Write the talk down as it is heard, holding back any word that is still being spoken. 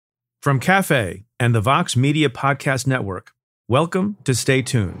From Cafe and the Vox Media Podcast Network, welcome to Stay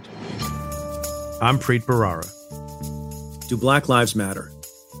Tuned. I'm Preet Bharara. Do Black Lives Matter?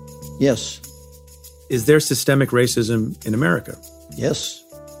 Yes. Is there systemic racism in America? Yes.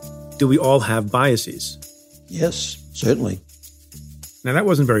 Do we all have biases? Yes, certainly. Now, that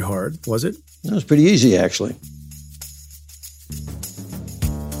wasn't very hard, was it? That was pretty easy, actually.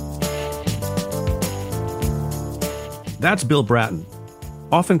 That's Bill Bratton.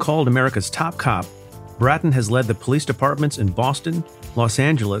 Often called America's top cop, Bratton has led the police departments in Boston, Los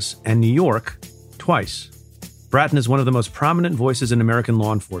Angeles, and New York twice. Bratton is one of the most prominent voices in American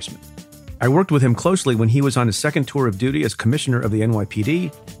law enforcement. I worked with him closely when he was on his second tour of duty as commissioner of the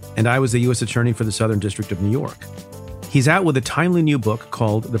NYPD, and I was the U.S. Attorney for the Southern District of New York. He's out with a timely new book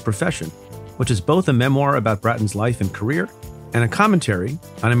called The Profession, which is both a memoir about Bratton's life and career and a commentary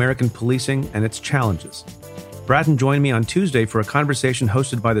on American policing and its challenges. Bratton joined me on Tuesday for a conversation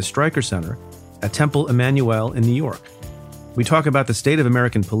hosted by the Stryker Center at Temple Emmanuel in New York. We talk about the state of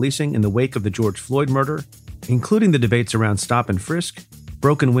American policing in the wake of the George Floyd murder, including the debates around stop and frisk,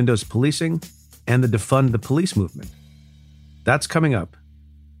 broken windows policing, and the defund the police movement. That's coming up.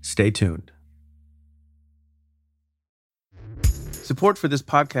 Stay tuned. Support for this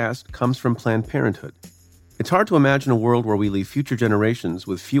podcast comes from Planned Parenthood. It's hard to imagine a world where we leave future generations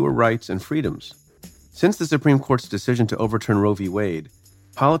with fewer rights and freedoms. Since the Supreme Court's decision to overturn Roe v. Wade,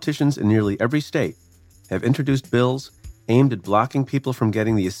 politicians in nearly every state have introduced bills aimed at blocking people from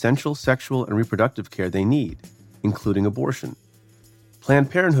getting the essential sexual and reproductive care they need, including abortion. Planned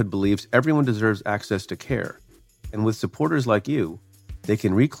Parenthood believes everyone deserves access to care, and with supporters like you, they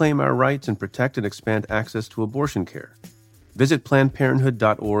can reclaim our rights and protect and expand access to abortion care. Visit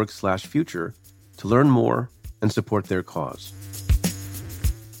PlannedParenthood.org/future to learn more and support their cause.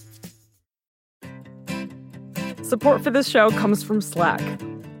 Support for this show comes from Slack.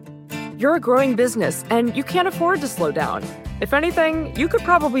 You're a growing business, and you can't afford to slow down. If anything, you could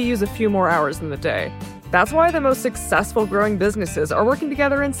probably use a few more hours in the day. That's why the most successful growing businesses are working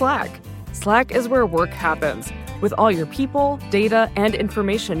together in Slack. Slack is where work happens, with all your people, data, and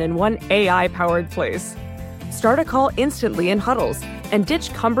information in one AI-powered place. Start a call instantly in huddles and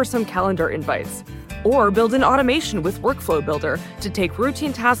ditch cumbersome calendar invites. Or build an automation with Workflow Builder to take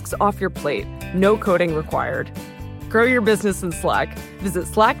routine tasks off your plate. No coding required. Grow your business in Slack. Visit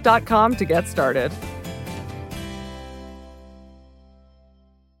slack.com to get started.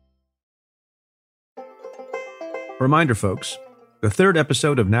 Reminder, folks, the third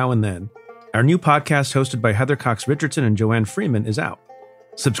episode of Now and Then, our new podcast hosted by Heather Cox Richardson and Joanne Freeman, is out.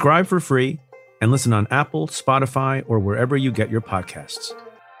 Subscribe for free and listen on Apple, Spotify, or wherever you get your podcasts.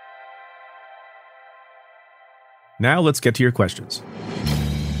 Now let's get to your questions.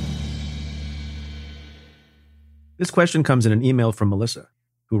 This question comes in an email from Melissa,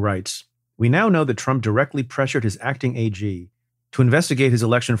 who writes, "We now know that Trump directly pressured his acting AG to investigate his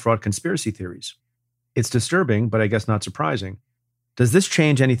election fraud conspiracy theories. It's disturbing, but I guess not surprising. Does this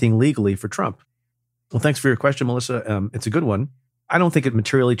change anything legally for Trump?" Well, thanks for your question, Melissa. It's a good one. I don't think it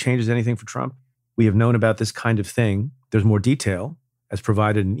materially changes anything for Trump. We have known about this kind of thing. There's more detail, as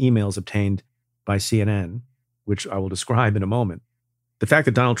provided in emails obtained by CNN, which I will describe in a moment. The fact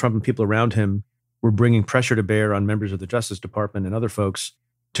that Donald Trump and people around him were bringing pressure to bear on members of the Justice Department and other folks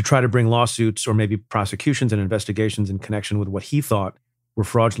to try to bring lawsuits or maybe prosecutions and investigations in connection with what he thought were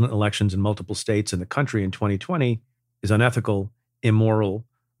fraudulent elections in multiple states in the country in 2020 is unethical, immoral,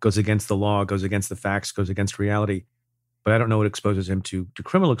 goes against the law, goes against the facts, goes against reality. But I don't know what exposes him to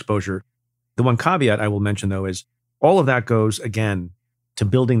criminal exposure. The one caveat I will mention, though, is all of that goes, again, to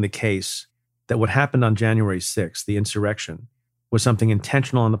building the case that what happened on January 6th, the insurrection, was something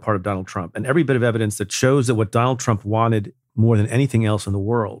intentional on the part of Donald Trump. And every bit of evidence that shows that what Donald Trump wanted more than anything else in the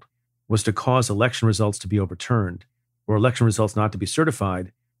world was to cause election results to be overturned or election results not to be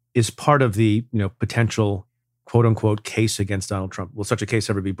certified is part of the, potential quote unquote case against Donald Trump. Will such a case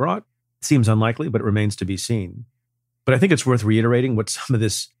ever be brought? It seems unlikely, but it remains to be seen. But I think it's worth reiterating what some of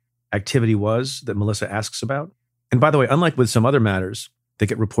this activity was that Melissa asks about. And by the way, unlike with some other matters that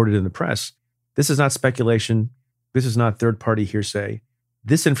get reported in the press, this is not speculation. This is not third-party hearsay.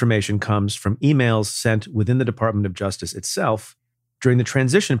 This information comes from emails sent within the Department of Justice itself during the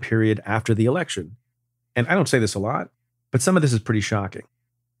transition period after the election. And I don't say this a lot, but some of this is pretty shocking.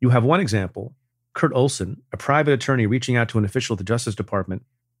 You have one example, Kurt Olson, a private attorney reaching out to an official at the Justice Department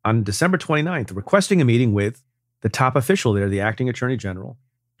on December 29th, requesting a meeting with the top official there, the acting attorney general,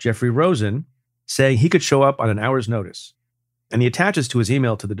 Jeffrey Rosen, saying he could show up on an hour's notice. And he attaches to his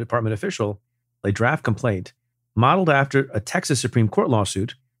email to the department official a draft complaint modeled after a Texas Supreme Court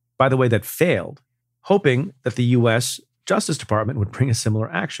lawsuit, by the way, that failed, hoping that the U.S. Justice Department would bring a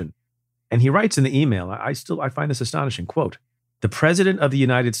similar action. And he writes in the email, I find this astonishing, quote, "The President of the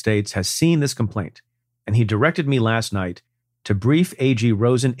United States has seen this complaint, and he directed me last night to brief AG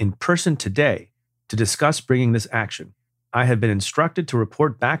Rosen in person today to discuss bringing this action. I have been instructed to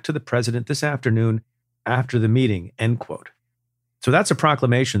report back to the President this afternoon after the meeting," end quote. So that's a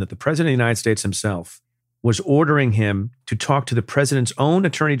proclamation that the President of the United States himself was ordering him to talk to the President's own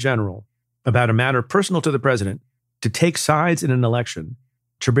Attorney General about a matter personal to the President, to take sides in an election,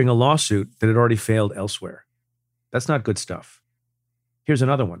 to bring a lawsuit that had already failed elsewhere. That's not good stuff. Here's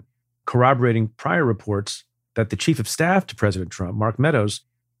another one, corroborating prior reports that the Chief of Staff to President Trump, Mark Meadows,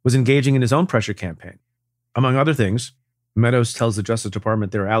 was engaging in his own pressure campaign. Among other things, Meadows tells the Justice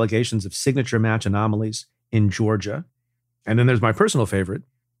Department there are allegations of signature match anomalies in Georgia. And then there's my personal favorite.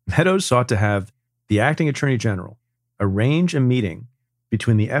 Meadows sought to have the acting Attorney General arrange a meeting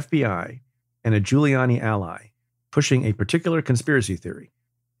between the FBI and a Giuliani ally pushing a particular conspiracy theory.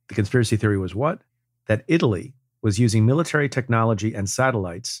 The conspiracy theory was what? That Italy was using military technology and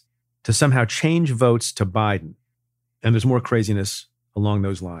satellites to somehow change votes to Biden. And there's more craziness along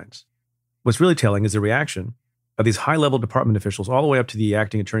those lines. What's really telling is the reaction of these high-level department officials all the way up to the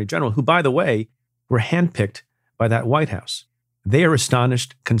acting Attorney General, who, by the way, were handpicked by that White House. They are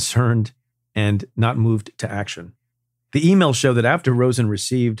astonished, concerned, and not moved to action. The emails show that after Rosen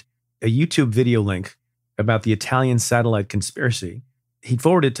received a YouTube video link about the Italian satellite conspiracy, he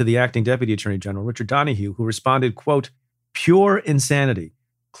forwarded to the acting Deputy Attorney General, Richard Donahue, who responded, quote, "Pure insanity,"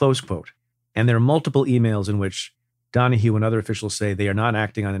 close quote. And there are multiple emails in which Donahue and other officials say they are not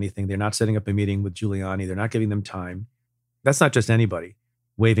acting on anything. They're not setting up a meeting with Giuliani. They're not giving them time. That's not just anybody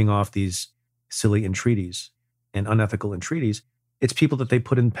waving off these silly entreaties and unethical entreaties. It's people that they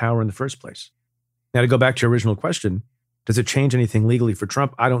put in power in the first place. Now, to go back to your original question, does it change anything legally for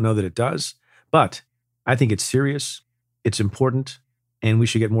Trump? I don't know that it does, but I think it's serious, it's important, and we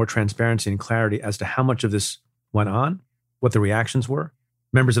should get more transparency and clarity as to how much of this went on, what the reactions were.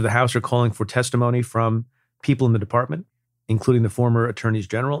 Members of the House are calling for testimony from people in the department, including the former attorneys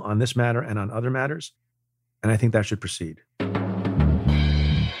general on this matter and on other matters, and I think that should proceed.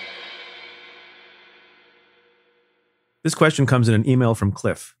 This question comes in an email from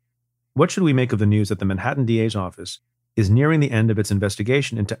Cliff. What should we make of the news that the Manhattan DA's office is nearing the end of its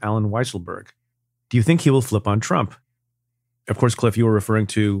investigation into Alan Weisselberg? Do you think he will flip on Trump? Of course, Cliff, you were referring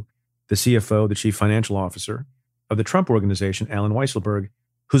to the CFO, the chief financial officer of the Trump organization, Alan Weisselberg,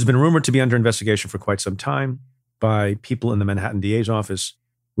 who's been rumored to be under investigation for quite some time by people in the Manhattan DA's office,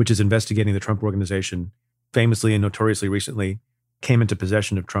 which is investigating the Trump organization, famously and notoriously recently came into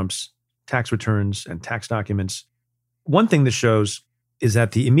possession of Trump's tax returns and tax documents. One thing this shows is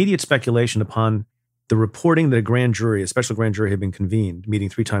that the immediate speculation upon the reporting that a grand jury, a special grand jury, had been convened, meeting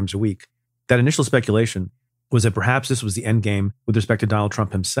 3 times a week, that initial speculation was that perhaps this was the end game with respect to Donald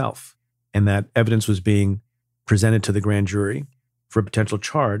Trump himself, and that evidence was being presented to the grand jury for a potential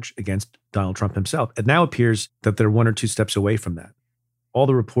charge against Donald Trump himself. It now appears that they're 1 or 2 steps away from that. All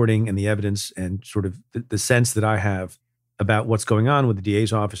the reporting and the evidence and sort of the sense that I have about what's going on with the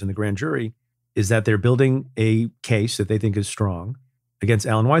DA's office and the grand jury is that they're building a case that they think is strong against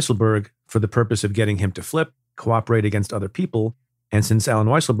Alan Weisselberg for the purpose of getting him to flip, cooperate against other people. And since Alan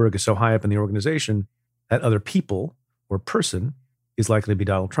Weisselberg is so high up in the organization, that other people or person is likely to be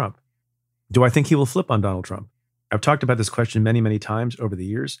Donald Trump. Do I think he will flip on Donald Trump? I've talked about this question many, many times over the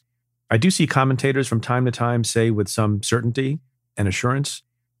years. I do see commentators from time to time say with some certainty and assurance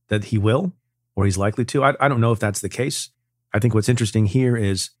that he will, or he's likely to. I don't know if that's the case. I think what's interesting here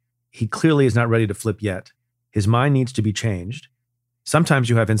is he clearly is not ready to flip yet. His mind needs to be changed. Sometimes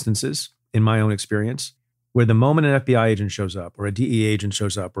you have instances, in my own experience, where the moment an FBI agent shows up, or a DEA agent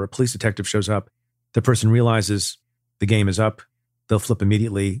shows up, or a police detective shows up, the person realizes the game is up. They'll flip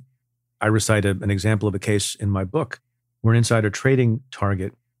immediately. I recite an example of a case in my book where an insider trading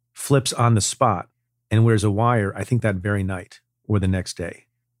target flips on the spot and wears a wire, I think that very night or the next day.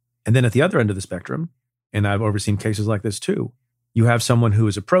 And then at the other end of the spectrum, and I've overseen cases like this too, you have someone who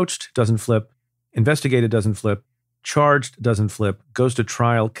is approached, doesn't flip, investigated, doesn't flip, charged, doesn't flip, goes to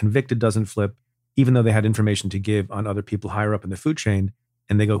trial, convicted, doesn't flip, even though they had information to give on other people higher up in the food chain,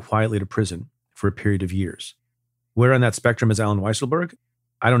 and they go quietly to prison for a period of years. Where on that spectrum is Alan Weisselberg?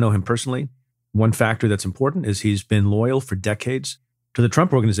 I don't know him personally. One factor that's important is he's been loyal for decades to the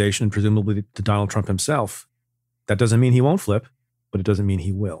Trump organization and presumably to Donald Trump himself. That doesn't mean he won't flip, but it doesn't mean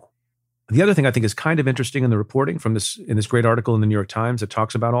he will. The other thing I think is kind of interesting in the reporting from in this great article in the New York Times that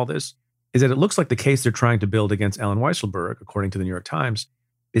talks about all this is that it looks like the case they're trying to build against Alan Weisselberg, according to the New York Times,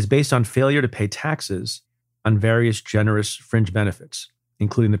 is based on failure to pay taxes on various generous fringe benefits,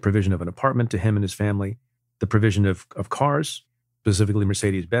 including the provision of an apartment to him and his family, the provision of cars, specifically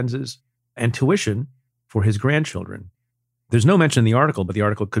Mercedes-Benzes, and tuition for his grandchildren. There's no mention in the article, but the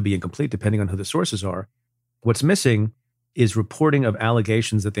article could be incomplete depending on who the sources are. What's missing is reporting of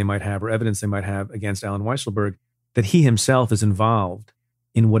allegations that they might have or evidence they might have against Alan Weisselberg that he himself is involved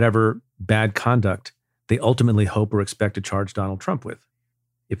in whatever bad conduct they ultimately hope or expect to charge Donald Trump with,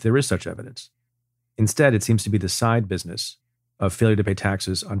 if there is such evidence. Instead, it seems to be the side business of failure to pay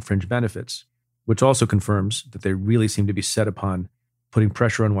taxes on fringe benefits, which also confirms that they really seem to be set upon putting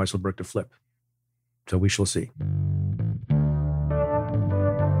pressure on Weisselberg to flip. So we shall see.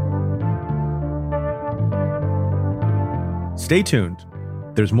 Stay tuned.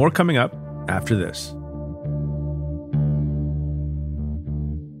 There's more coming up after this.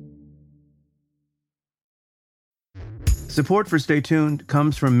 Support for Stay Tuned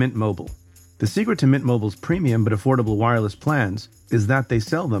comes from Mint Mobile. The secret to Mint Mobile's premium but affordable wireless plans is that they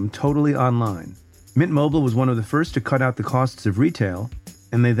sell them totally online. Mint Mobile was one of the first to cut out the costs of retail,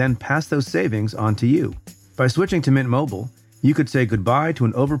 and they then pass those savings on to you. By switching to Mint Mobile, you could say goodbye to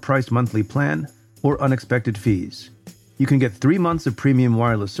an overpriced monthly plan or unexpected fees. You can get 3 months of premium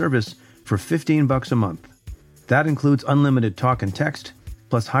wireless service for $15 a month. That includes unlimited talk and text,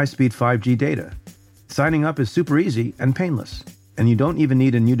 plus high-speed 5G data. Signing up is super easy and painless, and you don't even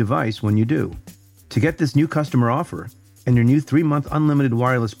need a new device when you do. To get this new customer offer and your new 3-month unlimited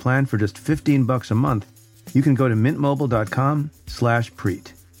wireless plan for just $15 a month, you can go to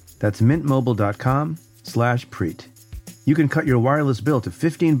mintmobile.com/preet. That's mintmobile.com/preet. You can cut your wireless bill to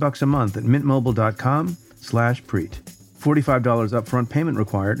 $15 a month at mintmobile.com/preet. $45 upfront payment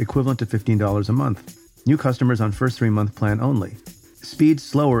required, equivalent to $15 a month. New customers on first 3-month plan only. Speed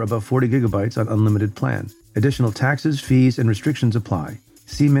slower above 40 gigabytes on unlimited plan. Additional taxes, fees, and restrictions apply.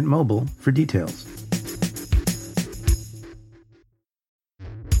 See Mint Mobile for details.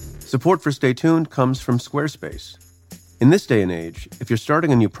 Support for Stay Tuned comes from Squarespace. In this day and age, if you're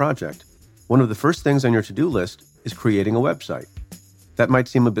starting a new project, one of the first things on your to-do list is creating a website. That might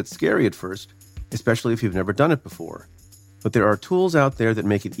seem a bit scary at first, especially if you've never done it before. But there are tools out there that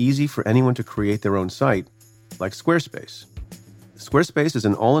make it easy for anyone to create their own site, like Squarespace. Squarespace is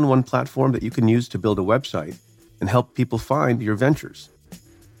an all-in-one platform that you can use to build a website and help people find your ventures.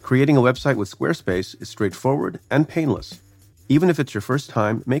 Creating a website with Squarespace is straightforward and painless, even if it's your first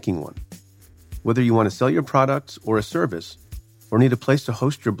time making one. Whether you want to sell your products or a service, or need a place to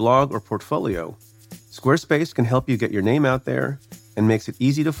host your blog or portfolio, Squarespace can help you get your name out there and makes it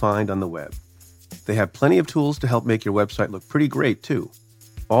easy to find on the web. They have plenty of tools to help make your website look pretty great too,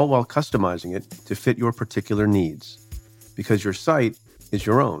 all while customizing it to fit your particular needs. Because your site is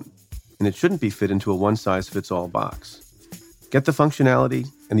your own, and it shouldn't be fit into a one-size-fits-all box. Get the functionality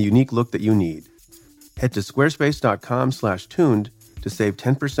and the unique look that you need. Head to squarespace.com/tuned to save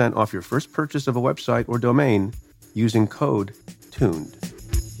 10% off your first purchase of a website or domain using code TUNED.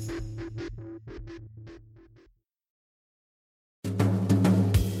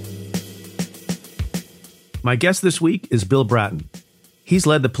 My guest this week is Bill Bratton. He's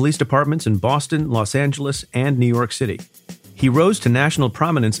led the police departments in Boston, Los Angeles, and New York City. He rose to national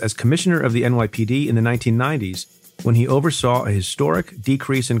prominence as commissioner of the NYPD in the 1990s when he oversaw a historic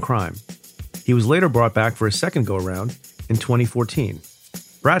decrease in crime. He was later brought back for a second go-around in 2014.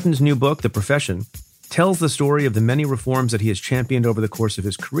 Bratton's new book, The Profession, tells the story of the many reforms that he has championed over the course of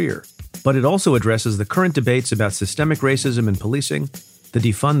his career, but it also addresses the current debates about systemic racism in policing, the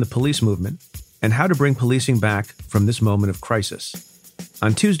defund the police movement, and how to bring policing back from this moment of crisis.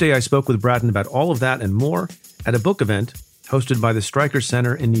 On Tuesday, I spoke with Bratton about all of that and more at a book event hosted by the Stryker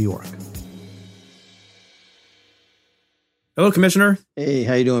Center in New York. Hello, Commissioner. Hey,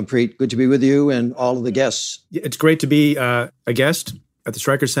 how you doing, Preet? Good to be with you and all of the guests. It's great to be a guest at the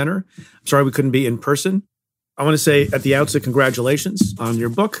Stryker Center. I'm sorry we couldn't be in person. I want to say at the outset, congratulations on your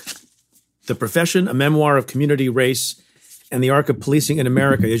book, The Profession, a memoir of community, race, and the arc of policing in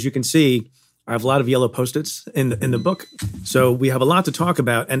America. As you can see, I have a lot of yellow Post-its in the book. So we have a lot to talk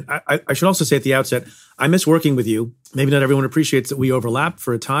about. And I should also say at the outset, I miss working with you. Maybe not everyone appreciates that we overlapped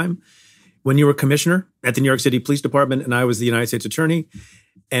for a time when you were commissioner at the New York City Police Department and I was the United States Attorney.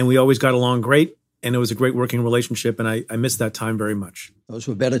 And we always got along great. And it was a great working relationship. And I miss that time very much. Those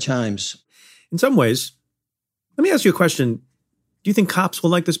were better times. In some ways, let me ask you a question. Do you think cops will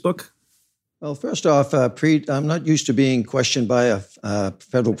like this book? Well, first off, Preet, I'm not used to being questioned by a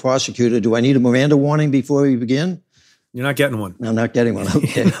federal prosecutor. Do I need a Miranda warning before we begin? You're not getting one. I'm not getting one.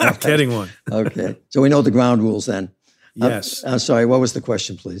 Okay. You're not getting one. Okay. So we know the ground rules then. Yes. I'm sorry, what was the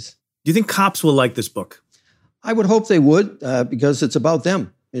question, please? Do you think cops will like this book? I would hope they would, because it's about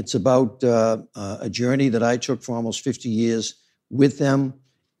them. It's about a journey that I took for almost 50 years with them,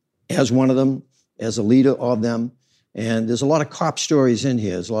 as one of them, as a leader of them, And there's a lot of cop stories in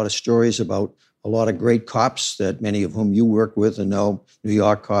here. There's a lot of stories about a lot of great cops that many of whom you work with and know, New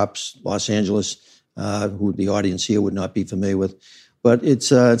York cops, Los Angeles, who the audience here would not be familiar with. But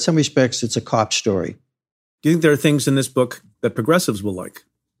it's in some respects, it's a cop story. Do you think there are things in this book that progressives will like?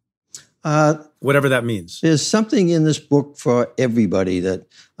 Whatever that means. There's something in this book for everybody that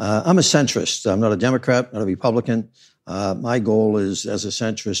I'm a centrist. I'm not a Democrat, not a Republican. My goal is, as a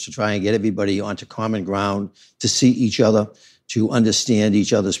centrist, to try and get everybody onto common ground, to see each other, to understand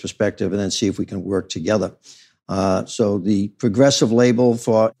each other's perspective, and then see if we can work together. So the progressive label,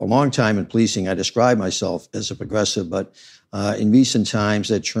 for a long time in policing, I described myself as a progressive, but in recent times,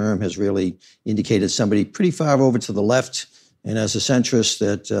 that term has really indicated somebody pretty far over to the left. And as a centrist,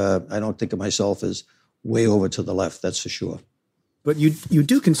 that I don't think of myself as way over to the left, that's for sure. But you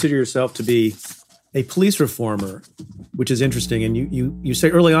do consider yourself to be a police reformer, which is interesting. And you say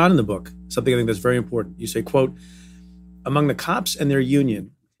early on in the book, something I think that's very important. You say, quote, among the cops and their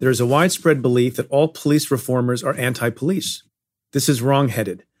union, there is a widespread belief that all police reformers are anti-police. This is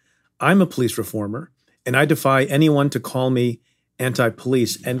wrong-headed. I'm a police reformer, and I defy anyone to call me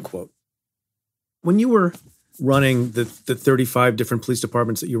anti-police, end quote. When you were running the 35 different police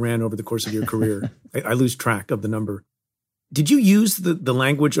departments that you ran over the course of your career, I lose track of the number. Did you use the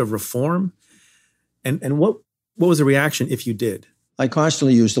language of reform? And what was the reaction if you did? I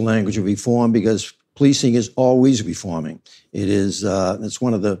constantly use the language of reform because policing is always reforming. It is, it's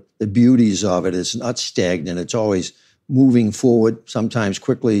one of the beauties of it. It's not stagnant. It's always moving forward, sometimes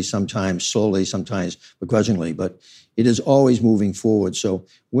quickly, sometimes slowly, sometimes begrudgingly, but it is always moving forward. So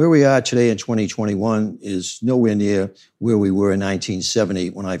where we are today in 2021 is nowhere near where we were in 1970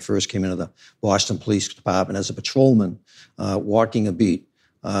 when I first came into the Boston Police Department as a patrolman, walking a beat.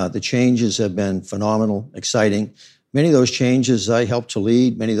 The changes have been phenomenal, exciting. Many of those changes I helped to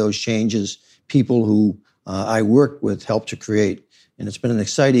lead. Many of those changes people who I worked with helped to create. And it's been an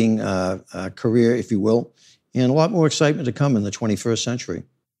exciting career, if you will, and a lot more excitement to come in the 21st century.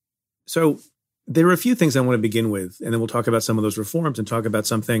 So there are a few things I want to begin with, and then we'll talk about some of those reforms and talk about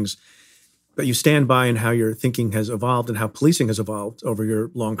some things that you stand by and how your thinking has evolved and how policing has evolved over your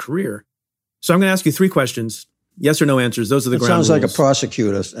long career. So I'm going to ask you 3 questions, yes or no answers. Those are the ground rules. Sounds like a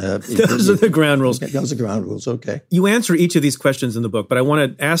prosecutor. Those are the ground rules. Those are the ground rules, okay. You answer each of these questions in the book, but I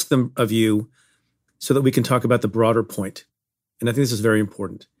want to ask them of you so that we can talk about the broader point. And I think this is very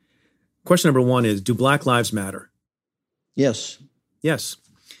important. Question number 1 is, do Black lives matter? Yes. Yes.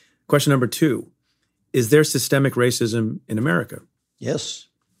 Question number 2, is there systemic racism in America? Yes.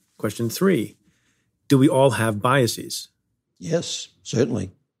 Question 3, do we all have biases? Yes,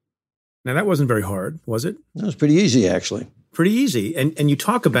 certainly. Now, that wasn't very hard, was it? That was pretty easy, actually. Pretty easy. And you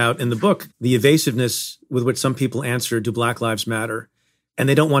talk about in the book the evasiveness with which some people answer, do Black lives matter? And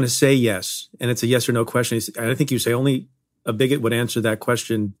they don't want to say yes. And it's a yes or no question. And I think you say only a bigot would answer that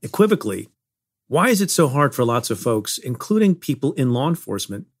question equivocally. Why is it so hard for lots of folks, including people in law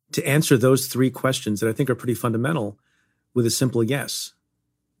enforcement, to answer those 3 questions that I think are pretty fundamental with a simple yes?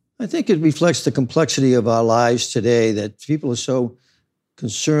 I think it reflects the complexity of our lives today, that people are so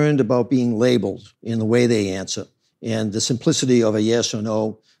concerned about being labeled in the way they answer. And the simplicity of a yes or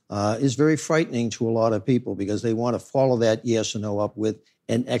no is very frightening to a lot of people because they want to follow that yes or no up with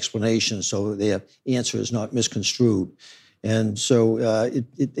an explanation so their answer is not misconstrued. And so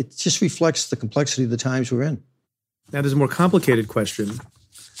it just reflects the complexity of the times we're in. Now, there's a more complicated question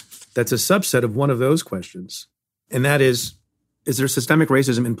that's a subset of one of those questions. And that is there systemic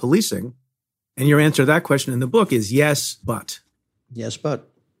racism in policing? And your answer to that question in the book is yes, but. Yes, but.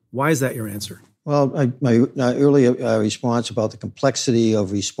 Why is that your answer? Well, my earlier response about the complexity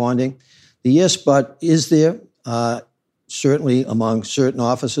of responding, the yes, but is there, certainly among certain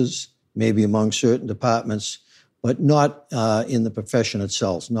officers, maybe among certain departments, but not in the profession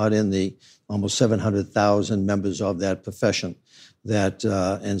itself, not in the almost 700,000 members of that profession.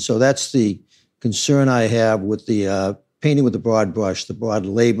 And so that's the concern I have with the painting with the broad brush, the broad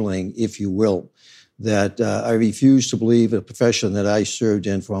labeling, if you will, that I refuse to believe a profession that I served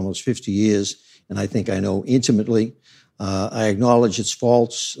in for almost 50 years, and I think I know intimately. I acknowledge its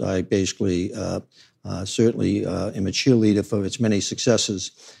faults. I basically certainly am a cheerleader for its many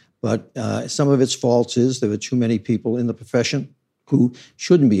successes. But some of its faults is there are too many people in the profession who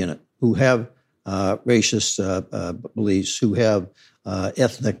shouldn't be in it, who have racist beliefs, who have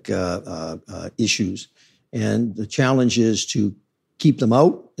ethnic issues. And the challenge is to keep them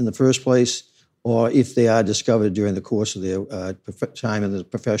out in the first place, or if they are discovered during the course of their time in the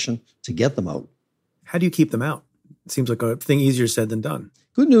profession, to get them out. How do you keep them out? It seems like a thing easier said than done.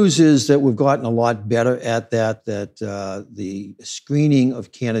 Good news is that we've gotten a lot better at that the screening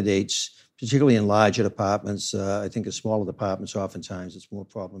of candidates, particularly in larger departments. I think in smaller departments, oftentimes it's more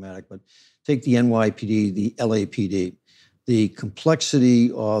problematic. But take the NYPD, the LAPD. The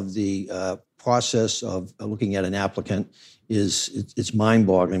complexity of the process of looking at an applicant it's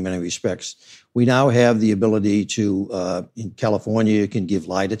mind-boggling in many respects. We now have the ability to, in California, you can give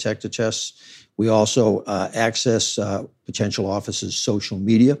lie detector tests. We also access potential officers' social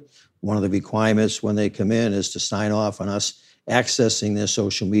media. One of the requirements when they come in is to sign off on us accessing their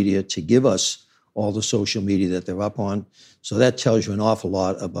social media to give us all the social media that they're up on. So that tells you an awful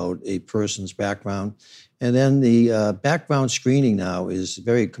lot about a person's background. And then the background screening now is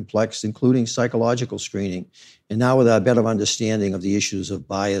very complex, including psychological screening. And now with our better understanding of the issues of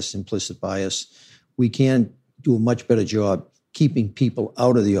bias, implicit bias, we can do a much better job keeping people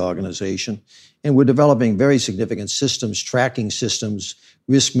out of the organization. And we're developing very significant systems, tracking systems,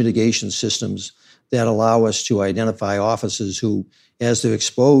 risk mitigation systems that allow us to identify officers who, as they're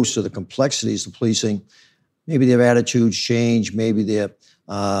exposed to the complexities of policing, maybe their attitudes change, maybe their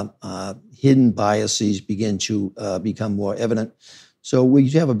hidden biases begin to become more evident. So we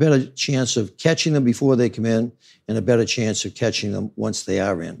have a better chance of catching them before they come in and a better chance of catching them once they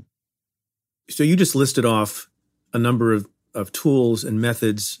are in. So you just listed off a number of tools and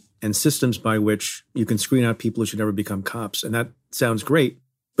methods and systems by which you can screen out people who should never become cops. And that sounds great,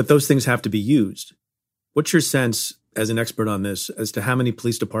 but those things have to be used. What's your sense as an expert on this as to how many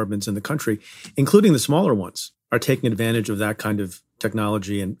police departments in the country, including the smaller ones, are taking advantage of that kind of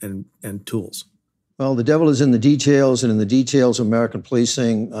technology and tools? Well, the devil is in the details, and in the details of American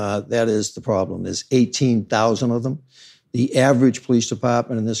policing, that is the problem. There's 18,000 of them. The average police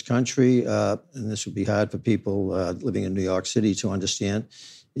department in this country, and this would be hard for people living in New York City to understand,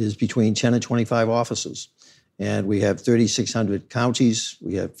 is between 10 and 25 officers. And we have 3,600 counties.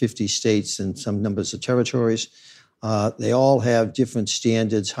 We have 50 states and some numbers of territories. They all have different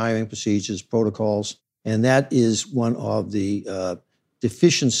standards, hiring procedures, protocols. And that is one of the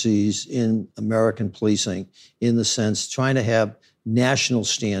deficiencies in American policing, in the sense trying to have national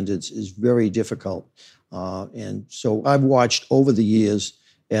standards is very difficult. And so I've watched over the years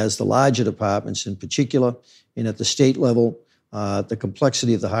as the larger departments in particular, and at the state level, the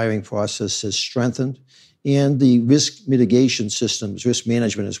complexity of the hiring process has strengthened. And the risk mitigation systems, risk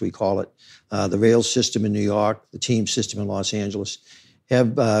management as we call it, the rail system in New York, the team system in Los Angeles,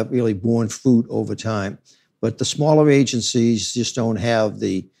 have really borne fruit over time. But the smaller agencies just don't have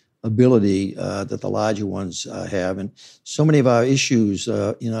the ability that the larger ones have. And so many of our issues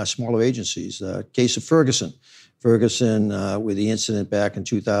in our smaller agencies, case of Ferguson, with the incident back in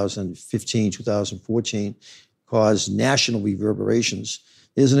 2015, 2014, caused national reverberations.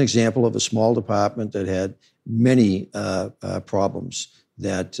 Is an example of a small department that had many problems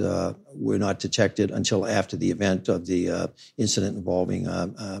that were not detected until after the event of the incident involving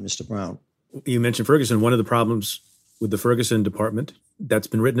Mr. Brown. You mentioned Ferguson. One of the problems with the Ferguson department that's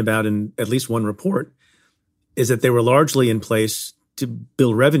been written about in at least one report is that they were largely in place to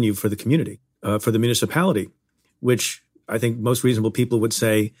build revenue for the community, for the municipality, which I think most reasonable people would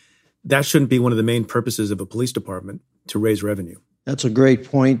say that shouldn't be one of the main purposes of a police department, to raise revenue. That's a great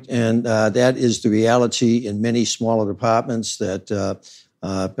point, and that is the reality in many smaller departments that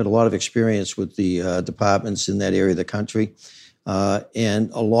have a lot of experience with the departments in that area of the country.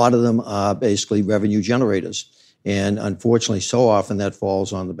 And a lot of them are basically revenue generators. And unfortunately, so often that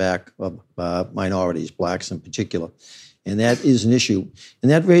falls on the back of minorities, blacks in particular. And that is an issue.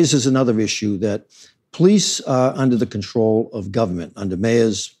 And that raises another issue, that police are under the control of government, under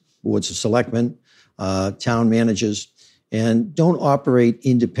mayors, boards of selectmen, town managers, and don't operate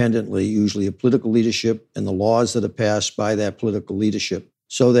independently, usually of political leadership and the laws that are passed by that political leadership.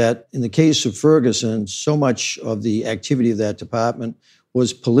 So that in the case of Ferguson, so much of the activity of that department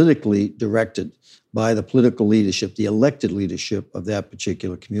was politically directed by the political leadership, the elected leadership of that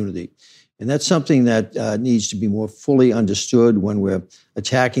particular community. And that's something that needs to be more fully understood when we're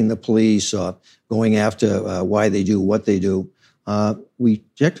attacking the police or going after why they do what they do. We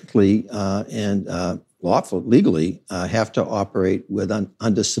technically and lawfully, legally, have to operate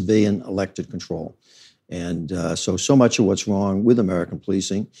under civilian elected control. And so much of what's wrong with American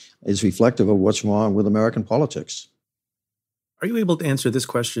policing is reflective of what's wrong with American politics. Are you able to answer this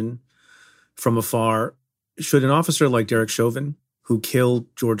question from afar? Should an officer like Derek Chauvin, who killed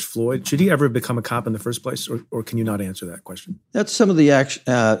George Floyd, should he ever become a cop in the first place, or can you not answer that question? That's some of the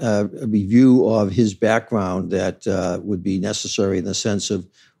review of his background that would be necessary, in the sense of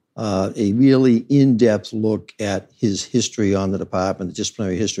a really in-depth look at his history on the department, the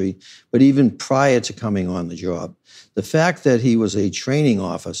disciplinary history, but even prior to coming on the job. The fact that he was a training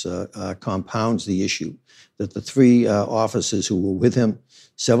officer compounds the issue, that the three officers who were with him,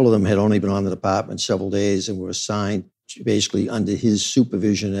 several of them had only been on the department several days and were assigned basically under his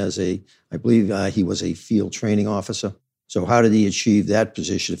supervision as I believe he was a field training officer. So how did he achieve that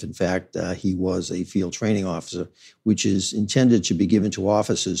position if, in fact, he was a field training officer, which is intended to be given to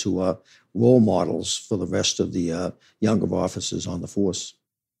officers who are role models for the rest of the younger officers on the force?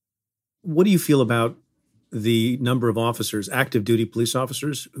 What do you feel about the number of officers, active duty police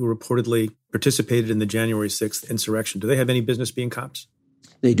officers, who reportedly participated in the January 6th insurrection? Do they have any business being cops?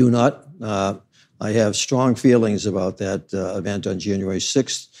 They do not. I have strong feelings about that event on January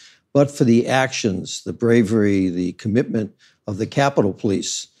 6th. But for the actions, the bravery, the commitment of the Capitol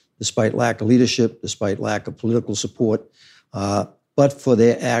Police, despite lack of leadership, despite lack of political support, but for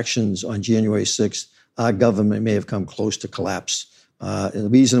their actions on January 6th, our government may have come close to collapse. And the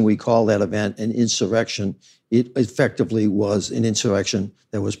reason we call that event an insurrection, it effectively was an insurrection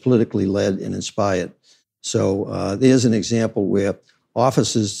that was politically led and inspired. So there's an example where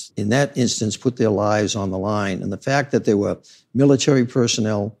officers in that instance put their lives on the line. And the fact that there were military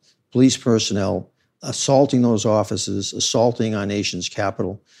personnel, police personnel assaulting those officers, assaulting our nation's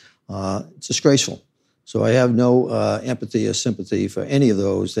capital, it's disgraceful. So I have no empathy or sympathy for any of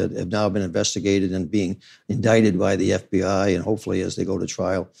those that have now been investigated and being indicted by the FBI. And hopefully as they go to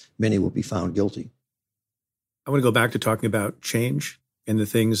trial, many will be found guilty. I want to go back to talking about change and the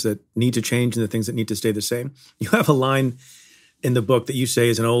things that need to change and the things that need to stay the same. You have a line in the book that you say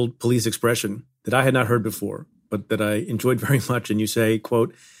is an old police expression that I had not heard before, but that I enjoyed very much. And you say,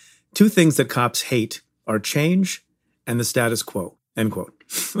 quote, "Two things that cops hate are change and the status quo," end quote,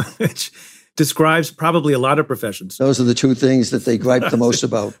 which describes probably a lot of professions. Those are the two things that they gripe the most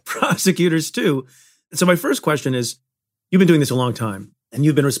about. Prosecutors too. So my first question is, you've been doing this a long time, and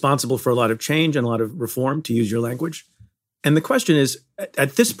you've been responsible for a lot of change and a lot of reform, to use your language. And the question is,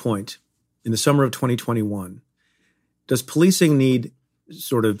 at this point, in the summer of 2021, does policing need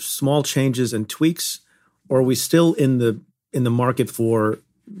sort of small changes and tweaks, or are we still in the market for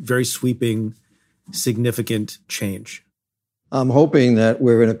very sweeping, significant change? I'm hoping that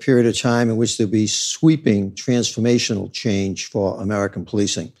we're in a period of time in which there'll be sweeping, transformational change for American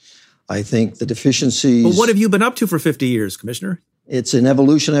policing. I think the deficiencies... But what have you been up to for 50 years, Commissioner? It's an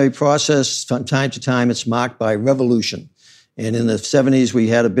evolutionary process. From time to time, it's marked by revolution. And in the 70s, we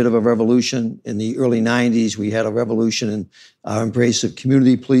had a bit of a revolution. In the early 90s, we had a revolution in our embrace of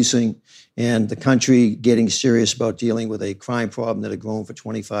community policing and the country getting serious about dealing with a crime problem that had grown for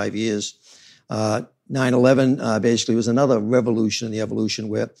 25 years. 9/11 basically was another revolution in the evolution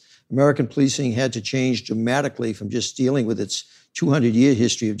where American policing had to change dramatically from just dealing with its 200-year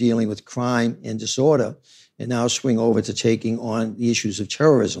history of dealing with crime and disorder and now swing over to taking on the issues of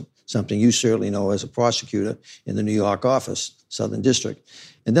terrorism, something you certainly know as a prosecutor in the New York office, Southern District.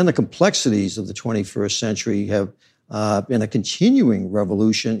 And then the complexities of the 21st century have been a continuing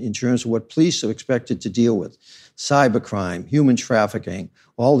revolution in terms of what police are expected to deal with. Cybercrime, human trafficking,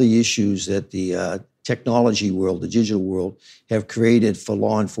 all the issues that the technology world, the digital world, have created for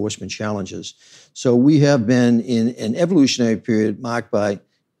law enforcement challenges. So we have been in an evolutionary period marked by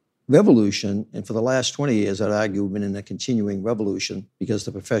revolution, and for the last 20 years, I'd argue we've been in a continuing revolution because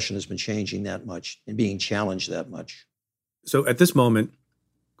the profession has been changing that much and being challenged that much. So at this moment,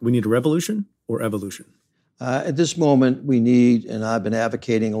 we need a revolution or evolution? At this moment, we need, and I've been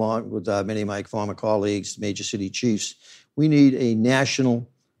advocating along with many of my former colleagues, major city chiefs, we need a national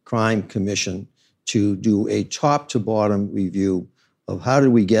crime commission to do a top-to-bottom review of how do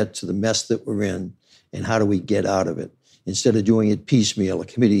we get to the mess that we're in and how do we get out of it, instead of doing it piecemeal, a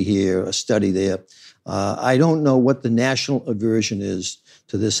committee here, a study there. I don't know what the national aversion is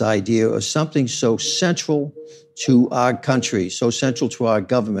to this idea of something so central to our country, so central to our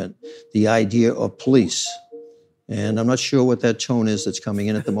government, the idea of police. And I'm not sure what that tone is that's coming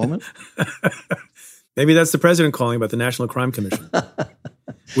in at the moment. Maybe that's the president calling about the National Crime Commission.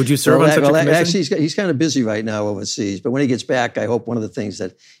 Would you serve on such a commission? Actually, he's kind of busy right now overseas. But when he gets back, I hope one of the things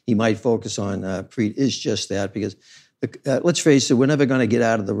that he might focus on, Preet, is just that. Because let's face it, we're never going to get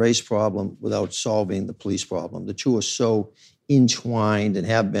out of the race problem without solving the police problem. The two are so entwined and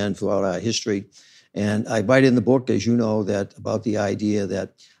have been throughout our history. And I write in the book, as you know, that about the idea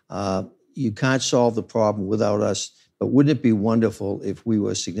that you can't solve the problem without us. But wouldn't it be wonderful if we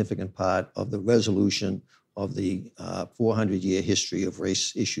were a significant part of the resolution of the 400-year history of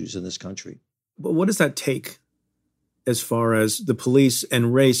race issues in this country? But what does that take as far as the police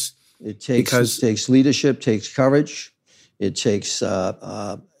and race? It takes leadership, takes courage. It takes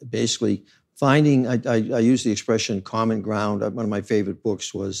basically finding, I use the expression common ground. One of my favorite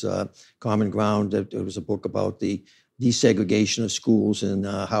books was Common Ground. It was a book about the desegregation of schools and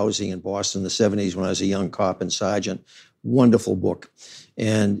housing in Boston in the 70s when I was a young cop and sergeant. Wonderful book.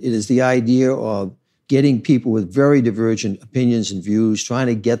 And it is the idea of getting people with very divergent opinions and views, trying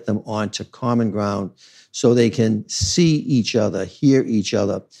to get them onto common ground so they can see each other, hear each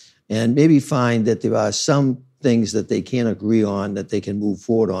other, and maybe find that there are some things that they can't agree on that they can move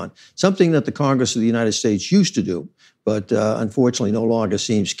forward on. Something that the Congress of the United States used to do, but unfortunately no longer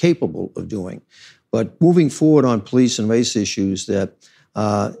seems capable of doing. But moving forward on police and race issues, that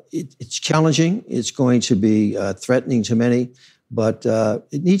it's challenging. It's going to be threatening to many, but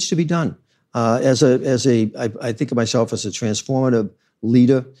it needs to be done. I think of myself as a transformative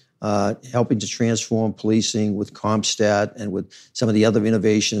leader, helping to transform policing with CompStat and with some of the other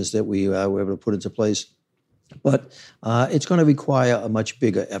innovations that we were able to put into place. But it's going to require a much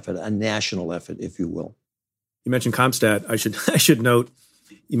bigger effort, a national effort, if you will. You mentioned CompStat. I should note,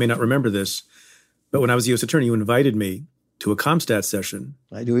 you may not remember this, but when I was U.S. Attorney, you invited me to a CompStat session.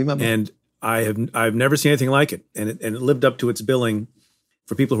 I do remember. And I've never seen anything like it. And it lived up to its billing.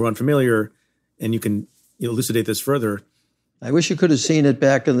 For people who are unfamiliar, and you can elucidate this further. I wish you could have seen it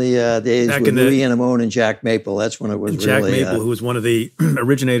back in the days with Louis Anamone and Jack Maple. That's when it was Jack really... Maple, who was one of the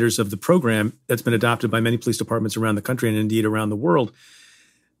originators of the program that's been adopted by many police departments around the country and indeed around the world,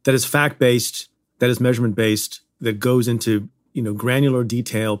 that is fact-based, that is measurement-based, that goes into granular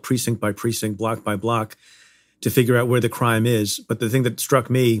detail, precinct by precinct, block by block, to figure out where the crime is. But the thing that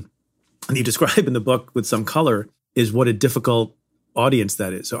struck me, and you describe in the book with some color, is what a difficult audience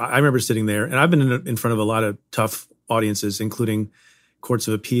that is. So I remember sitting there, and I've been in front of a lot of tough audiences, including courts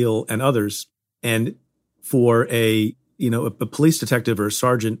of appeal and others. And for a police detective or a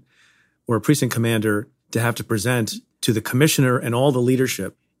sergeant or a precinct commander to have to present to the commissioner and all the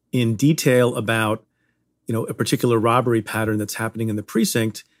leadership in detail about, a particular robbery pattern that's happening in the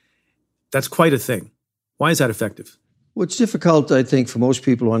precinct, that's quite a thing. Why is that effective? What's difficult, I think, for most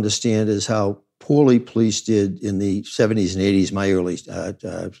people to understand is how poorly police did in the 70s and 80s, my early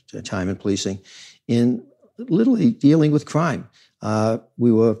time in policing, in literally dealing with crime.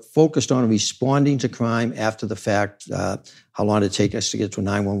 We were focused on responding to crime after the fact. How long did it take us to get to a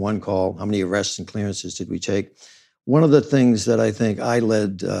 911 call? How many arrests and clearances did we take? One of the things that I think I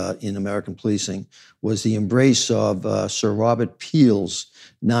led in American policing was the embrace of Sir Robert Peel's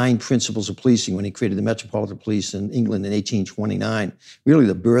 9 principles of policing when he created the Metropolitan Police in England in 1829, really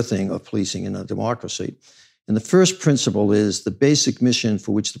the birthing of policing in a democracy. And the first principle is the basic mission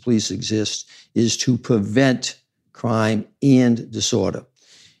for which the police exist is to prevent crime and disorder.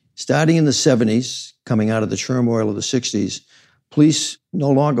 Starting in the 70s, coming out of the turmoil of the 60s, police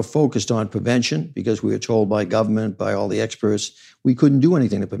no longer focused on prevention because we were told by government, by all the experts, we couldn't do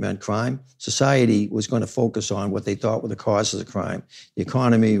anything to prevent crime. Society was going to focus on what they thought were the causes of crime: the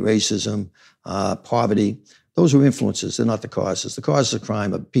economy, racism, poverty. Those were influences. They're not the causes. The causes of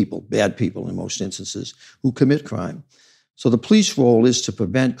crime are people, bad people in most instances, who commit crime. So the police role is to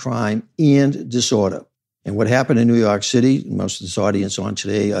prevent crime and disorder. And what happened in New York City, most of this audience on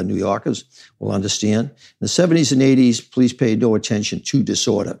today are New Yorkers, will understand. In the 70s and 80s, police paid no attention to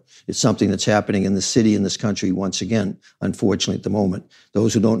disorder. It's something that's happening in the city, in this country, once again, unfortunately, at the moment.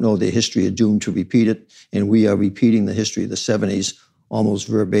 Those who don't know their history are doomed to repeat it, and we are repeating the history of the 70s almost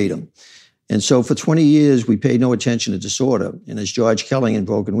verbatim. And so for 20 years, we paid no attention to disorder. And as George Kelling in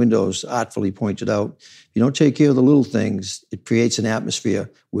Broken Windows artfully pointed out, if you don't take care of the little things, it creates an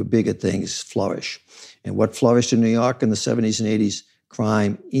atmosphere where bigger things flourish. And what flourished in New York in the 70s and 80s?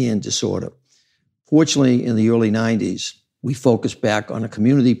 Crime and disorder. Fortunately, in the early 90s, we focused back on a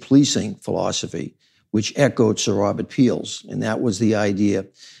community policing philosophy, which echoed Sir Robert Peel's. And that was the idea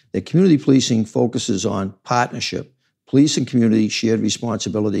that community policing focuses on partnership, police and community shared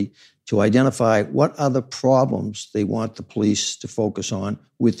responsibility to identify what other problems they want the police to focus on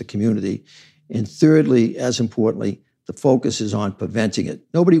with the community. And thirdly, as importantly, the focus is on preventing it.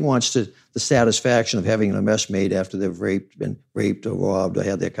 Nobody wants the satisfaction of having an arrest made after they've been raped or robbed or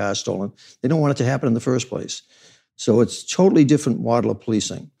had their car stolen. They don't want it to happen in the first place. So it's a totally different model of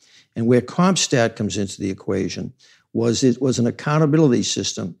policing. And where CompStat comes into the equation was it was an accountability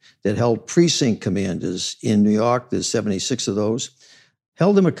system that held precinct commanders in New York, there's 76 of those,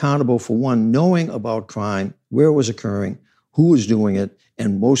 held them accountable for, one, knowing about crime, where it was occurring, who was doing it,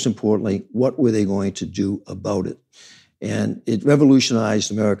 and most importantly, what were they going to do about it? And it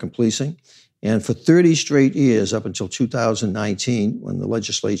revolutionized American policing. And for 30 straight years, up until 2019, when the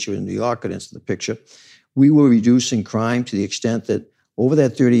legislature in New York got into the picture, we were reducing crime to the extent that Over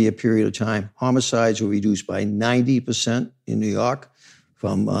that 30-year period of time, homicides were reduced by 90% in New York,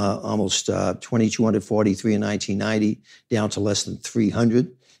 from almost 2,243 in 1990 down to less than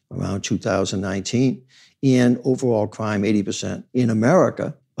 300 around 2019. And overall crime, 80%. In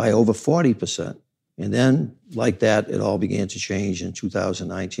America, by over 40%. And then, like that, it all began to change in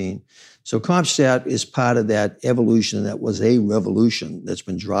 2019. So CompStat is part of that evolution that was a revolution that's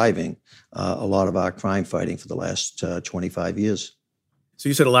been driving a lot of our crime fighting for the last 25 years. So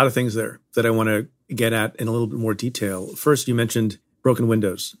you said a lot of things there that I want to get at in a little bit more detail. First, you mentioned broken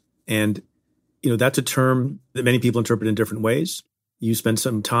windows. And, that's a term that many people interpret in different ways. You spend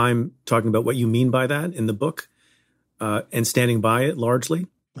some time talking about what you mean by that in the book and standing by it largely.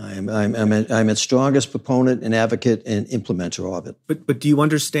 I'm its strongest proponent and advocate and implementer of it. But do you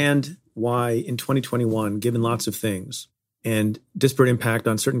understand why in 2021, given lots of things and disparate impact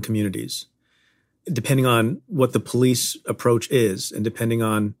on certain communities, depending on what the police approach is and depending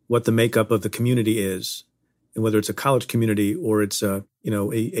on what the makeup of the community is, and whether it's a college community or it's a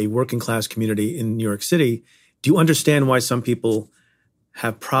working class community in New York City, do you understand why some people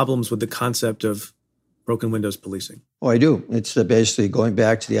have problems with the concept of broken windows policing? Oh, I do. It's basically going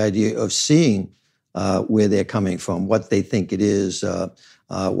back to the idea of seeing where they're coming from, what they think it is,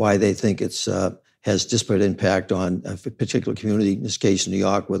 why they think it's has disparate impact on a particular community, in this case, New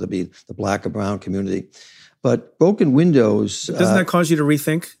York, whether it be the black or brown community. But broken windows... Doesn't that cause you to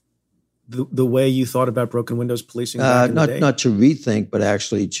rethink the way you thought about broken windows policing back in the day? Not to rethink, but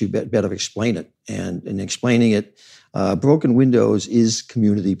actually to better explain it. And in explaining it, broken windows is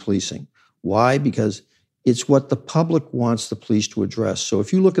community policing. Why? Because it's what the public wants the police to address. So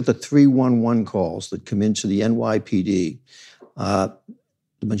if you look at the 311 calls that come into the NYPD,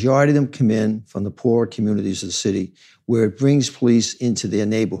 the majority of them come in from the poorer communities of the city, where it brings police into their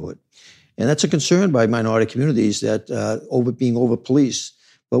neighborhood. And that's a concern by minority communities that being over-policed.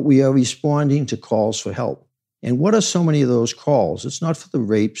 But we are responding to calls for help. And what are so many of those calls? It's not for the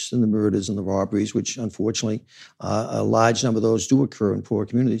rapes and the murders and the robberies, which unfortunately a large number of those do occur in poor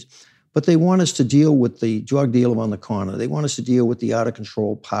communities. But they want us to deal with the drug dealer on the corner. They want us to deal with the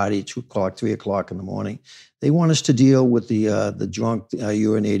out-of-control party at 2 o'clock, 3 o'clock in the morning. They want us to deal with the drunk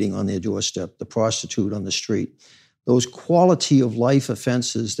urinating on their doorstep, the prostitute on the street. Those quality of life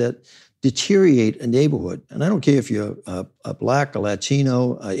offenses that deteriorate a neighborhood. And I don't care if you're a black, a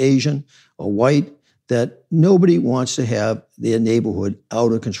Latino, a Asian, or white, that nobody wants to have their neighborhood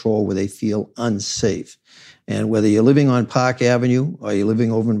out of control where they feel unsafe. And whether you're living on Park Avenue or you're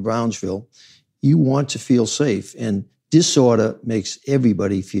living over in Brownsville, you want to feel safe. And disorder makes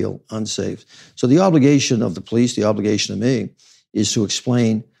everybody feel unsafe. So the obligation of the police, the obligation of me, is to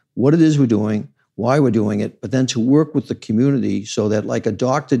explain what it is we're doing, why we're doing it, but then to work with the community so that, like a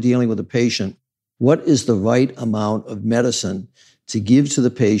doctor dealing with a patient, what is the right amount of medicine to give to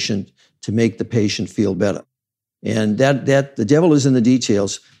the patient to make the patient feel better? And that the devil is in the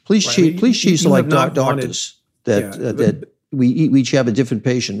details. Police chiefs are like doctors. We each have a different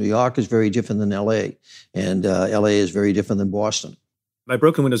patient. New York is very different than L.A., and L.A. is very different than Boston. By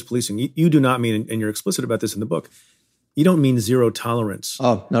broken windows policing, you do not mean, and you're explicit about this in the book, you don't mean zero tolerance.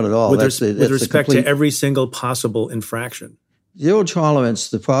 Oh, not at all. With respect to every single possible infraction. Zero tolerance,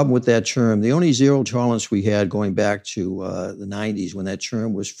 the problem with that term, the only zero tolerance we had going back to the 90s when that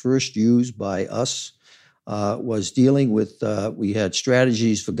term was first used by us was dealing with, we had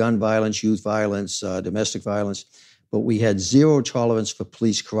strategies for gun violence, youth violence, domestic violence, but we had zero tolerance for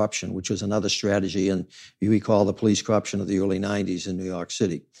police corruption, which was another strategy, and you recall the police corruption of the early 90s in New York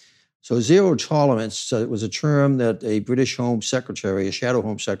City. So zero tolerance was a term that a British Home Secretary, a shadow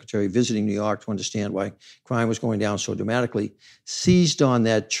Home Secretary visiting New York to understand why crime was going down so dramatically, seized on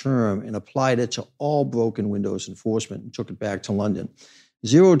that term and applied it to all broken windows enforcement and took it back to London.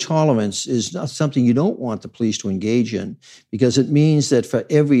 Zero tolerance is not something you don't want the police to engage in because it means that for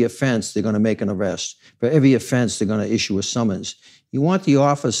every offense, they're going to make an arrest. For every offense, they're going to issue a summons. You want the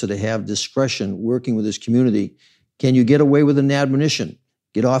officer to have discretion working with his community. Can you get away with an admonition?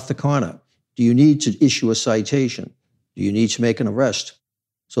 Get off the corner. Do you need to issue a citation? Do you need to make an arrest?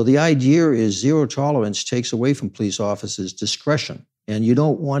 So the idea is zero tolerance takes away from police officers discretion. And you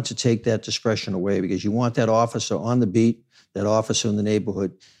don't want to take that discretion away because you want that officer on the beat, that officer in the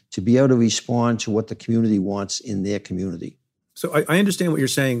neighborhood, to be able to respond to what the community wants in their community. So I understand what you're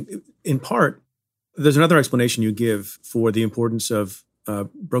saying. In part, there's another explanation you give for the importance of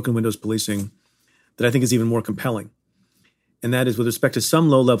broken windows policing that I think is even more compelling. And that is with respect to some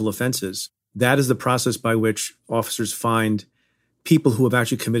low-level offenses, that is the process by which officers find people who have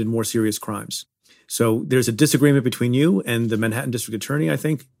actually committed more serious crimes. So there's a disagreement between you and the Manhattan District Attorney, I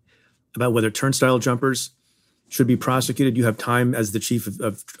think, about whether turnstile jumpers should be prosecuted. You have time as the chief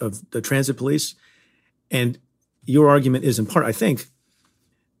of the transit police. And your argument is in part, I think,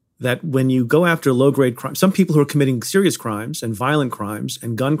 that when you go after low-grade crime, some people who are committing serious crimes and violent crimes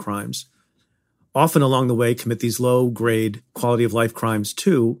and gun crimes often along the way commit these low-grade quality of life crimes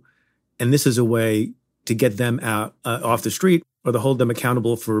too. And this is a way to get them out off the street or to hold them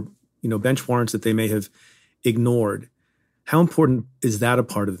accountable for, bench warrants that they may have ignored. How important is that a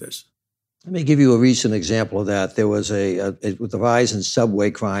part of this? Let me give you a recent example of that. There was with the rise in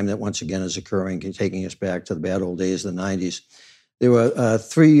subway crime that once again is occurring, taking us back to the bad old days of the 90s. There were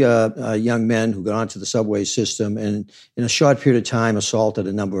three young men who got onto the subway system and in a short period of time assaulted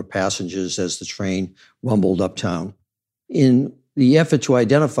a number of passengers as the train rumbled uptown. In the effort to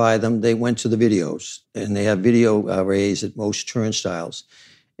identify them, they went to the videos, and they have video arrays at most turnstiles.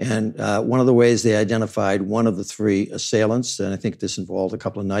 And one of the ways they identified one of the three assailants, and I think this involved a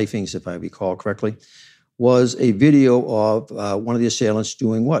couple of knifings, if I recall correctly, was a video of one of the assailants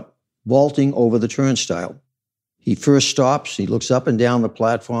doing what? Vaulting over the turnstile. He first stops, he looks up and down the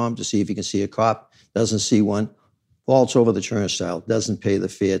platform to see if he can see a cop, doesn't see one, vaults over the turnstile, doesn't pay the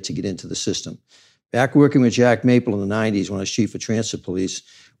fare to get into the system. Back working with Jack Maple in the 90s when I was chief of transit police,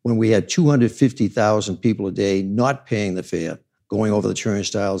 when we had 250,000 people a day not paying the fare, going over the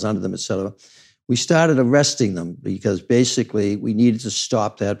turnstiles, under them, et cetera, we started arresting them because basically we needed to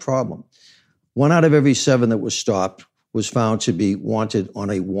stop that problem. 1 out of every 7 that was stopped was found to be wanted on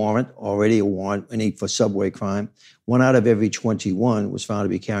a warrant, already a warrant for subway crime. 1 out of every 21 was found to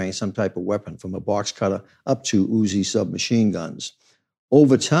be carrying some type of weapon, from a box cutter up to Uzi submachine guns.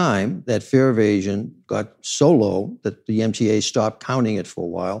 Over time, that fare evasion got so low that the MTA stopped counting it for a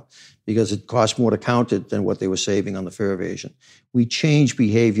while because it cost more to count it than what they were saving on the fare evasion. We changed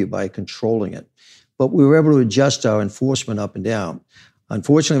behavior by controlling it, but we were able to adjust our enforcement up and down.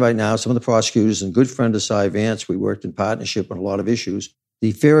 Unfortunately, right now, some of the prosecutors and good friend of Cy Vance, we worked in partnership on a lot of issues.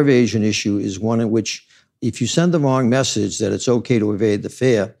 The fare evasion issue is one in which if you send the wrong message that it's okay to evade the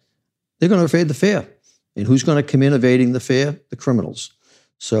fare, they're going to evade the fare. And who's going to come in evading the fare? The criminals.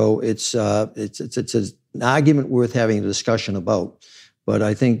 So it's an argument worth having a discussion about. But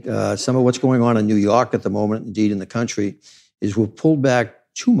I think some of what's going on in New York at the moment, indeed in the country, is we've pulled back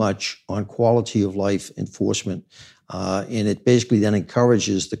too much on quality of life enforcement. And it basically then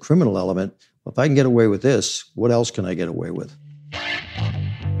encourages the criminal element. Well, if I can get away with this, what else can I get away with?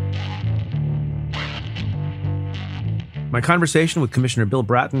 My conversation with Commissioner Bill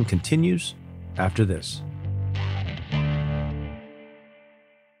Bratton continues after this.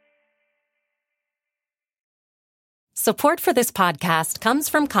 Support for this podcast comes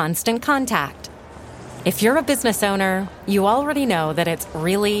from Constant Contact. If you're a business owner, you already know that it's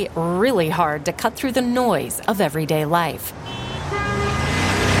really, really hard to cut through the noise of everyday life.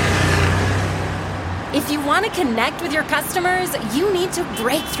 If you want to connect with your customers, you need to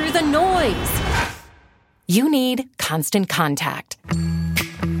break through the noise. You need Constant Contact.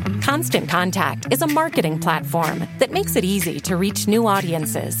 Constant Contact is a marketing platform that makes it easy to reach new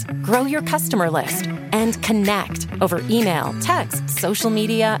audiences, grow your customer list, and connect over email, text, social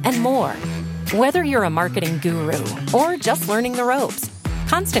media, and more. Whether you're a marketing guru or just learning the ropes,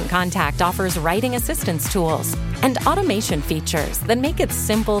 Constant Contact offers writing assistance tools and automation features that make it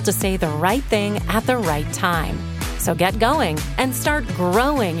simple to say the right thing at the right time. So get going and start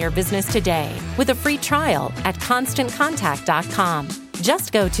growing your business today with a free trial at ConstantContact.com.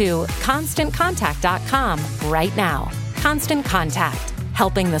 Just go to ConstantContact.com right now. Constant Contact,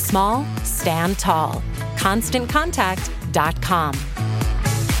 helping the small stand tall. ConstantContact.com.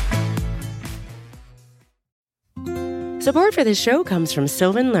 Support for this show comes from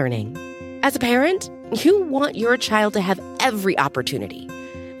Sylvan Learning. As a parent, you want your child to have every opportunity,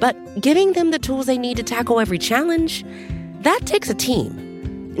 but giving them the tools they need to tackle every challenge, that takes a team.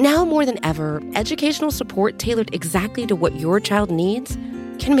 Now more than ever, educational support tailored exactly to what your child needs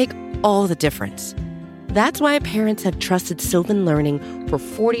can make all the difference. That's why parents have trusted Sylvan Learning for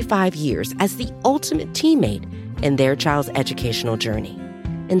 45 years as the ultimate teammate in their child's educational journey,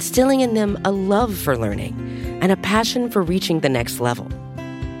 instilling in them a love for learning and a passion for reaching the next level.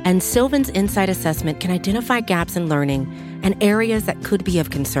 And Sylvan's Insight Assessment can identify gaps in learning and areas that could be of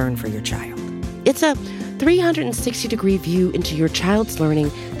concern for your child. It's a 360-degree view into your child's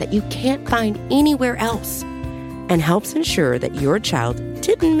learning that you can't find anywhere else, and helps ensure that your child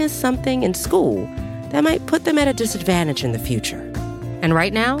didn't miss something in school that might put them at a disadvantage in the future. And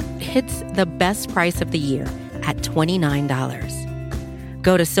right now, it's the best price of the year at $29.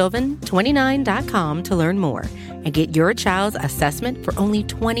 Go to sylvan29.com to learn more and get your child's assessment for only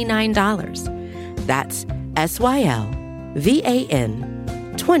 $29. That's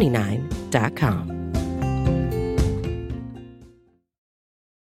SYLVAN29.com.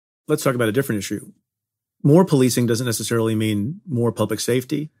 let's talk about a different issue. More policing doesn't necessarily mean more public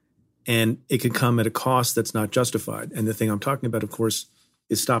safety, and it can come at a cost that's not justified. And the thing I'm talking about, of course,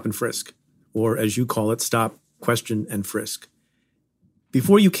 is stop and frisk, or as you call it, stop, question, and frisk.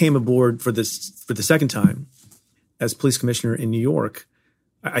 Before you came aboard for the second time as police commissioner in New York,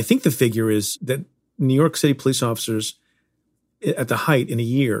 I think the figure is that New York City police officers at the height in a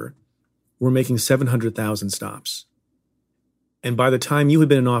year were making 700,000 stops. And by the time you had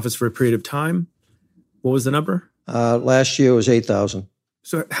been in office for a period of time, what was the number? Last year was 8,000.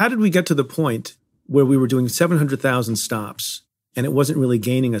 So how did we get to the point where we were doing 700,000 stops and it wasn't really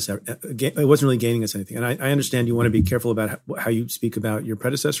gaining us anything? And I understand you want to be careful about how you speak about your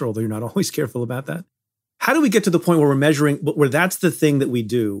predecessor, although you're not always careful about that. How do we get to the point where we're measuring, where that's the thing that we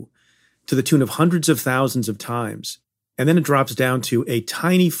do to the tune of hundreds of thousands of times, and then it drops down to a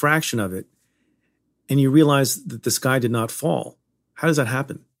tiny fraction of it, and you realize that the sky did not fall? How does that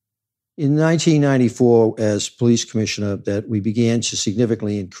happen? In 1994, as police commissioner, that we began to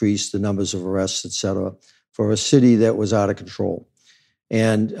significantly increase the numbers of arrests, et cetera, for a city that was out of control.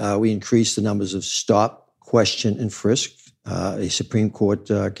 And we increased the numbers of stop, question, and frisk. A Supreme Court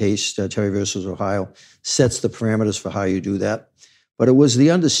case, Terry versus Ohio, sets the parameters for how you do that. But it was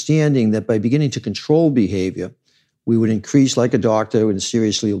the understanding that by beginning to control behavior, we would increase, like a doctor with a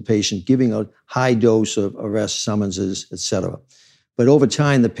seriously ill patient, giving a high dose of arrest summonses, et cetera. But over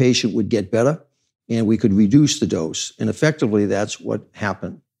time, the patient would get better, and we could reduce the dose. And effectively, that's what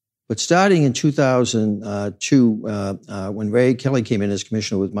happened. But starting in 2002, when Ray Kelly came in as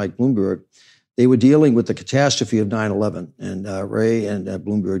commissioner with Mike Bloomberg, they were dealing with the catastrophe of 9/11. And Ray and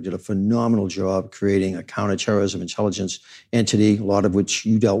Bloomberg did a phenomenal job creating a counterterrorism intelligence entity, a lot of which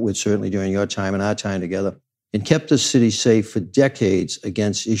you dealt with certainly during your time and our time together, and kept the city safe for decades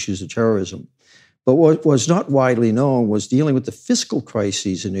against issues of terrorism. But what was not widely known was dealing with the fiscal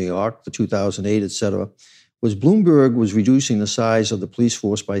crises in New York, the 2008, et cetera, was Bloomberg was reducing the size of the police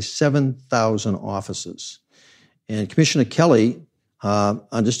force by 7,000 officers. And Commissioner Kelly,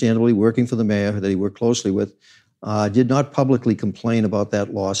 understandably working for the mayor that he worked closely with, did not publicly complain about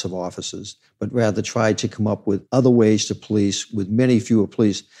that loss of officers, but rather tried to come up with other ways to police with many fewer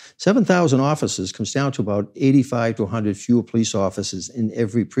police. 7,000 officers comes down to about 85 to 100 fewer police officers in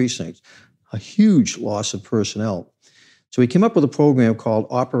every precinct, a huge loss of personnel. So he came up with a program called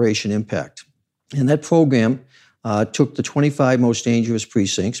Operation Impact. And that program took the 25 most dangerous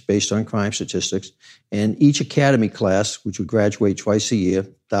precincts based on crime statistics, and each academy class, which would graduate twice a year,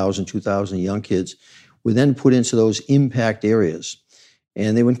 1,000, 2,000 young kids, were then put into those impact areas.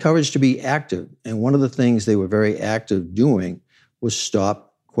 And they were encouraged to be active. And one of the things they were very active doing was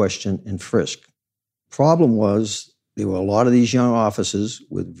stop, question, and frisk. Problem was, there were a lot of these young officers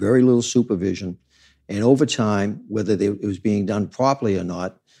with very little supervision. And over time, whether it was being done properly or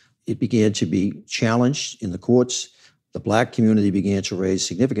not, it began to be challenged in the courts. The Black community began to raise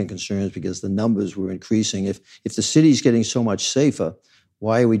significant concerns because the numbers were increasing. If the city's getting so much safer,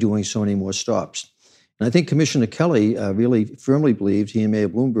 why are we doing so many more stops? And I think Commissioner Kelly really firmly believed, he and Mayor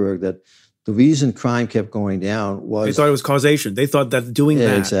Bloomberg, that the reason crime kept going down was... They thought it was causation. They thought that doing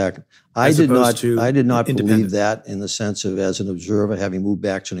that... Exactly. I did not believe that in the sense of, as an observer, having moved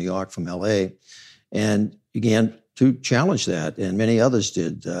back to New York from L.A., and began to challenge that, and many others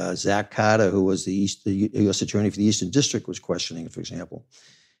did. Zach Carter, who was the U.S. Attorney for the Eastern District, was questioning it, for example.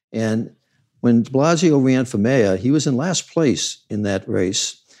 And when de Blasio ran for mayor, he was in last place in that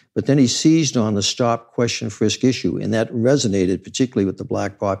race, but then he seized on the stop, question, frisk issue, and that resonated particularly with the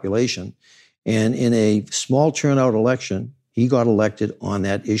Black population. And in a small turnout election, he got elected on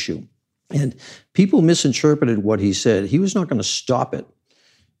that issue. And people misinterpreted what he said. He was not going to stop it.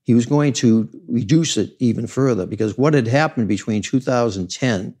 He was going to reduce it even further, because what had happened between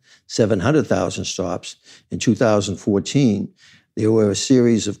 2010, 700,000 stops, and 2014, there were a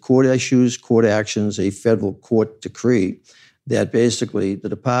series of court issues, court actions, a federal court decree that basically the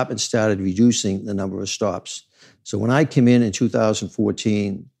department started reducing the number of stops. So when I came in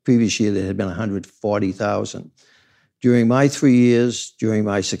 2014, previous year there had been 140,000. During my 3 years, during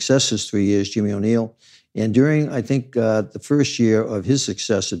my successor's 3 years, Jimmy O'Neill, and during, I think, the first year of his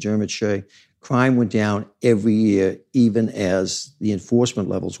successor, Dermot Shea, crime went down every year, even as the enforcement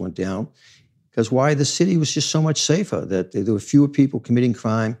levels went down. Because why? The city was just so much safer, that there were fewer people committing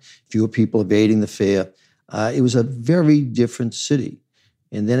crime, fewer people evading the fare. It was a very different city.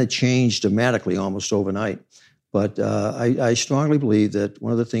 And then it changed dramatically almost overnight. But I strongly believe that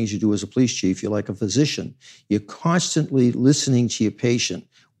one of the things you do as a police chief, you're like a physician. You're constantly listening to your patient.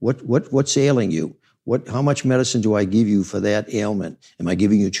 What's ailing you? How much medicine do I give you for that ailment? Am I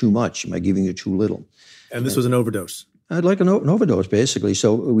giving you too much? Am I giving you too little? And this was an overdose. I'd like an overdose, basically.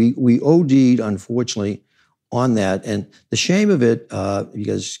 So we OD'd, unfortunately, on that. And the shame of it,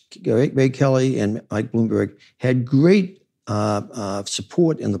 because Ray Kelly and Mike Bloomberg had great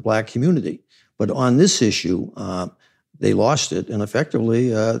support in the Black community. But on this issue, they lost it. And effectively,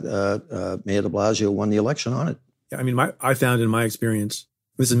 Mayor de Blasio won the election on it. Yeah, I mean, I found in my experience,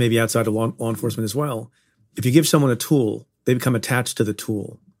 this is maybe outside of law enforcement as well, if you give someone a tool, they become attached to the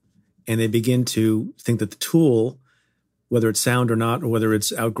tool. And they begin to think that the tool, whether it's sound or not, or whether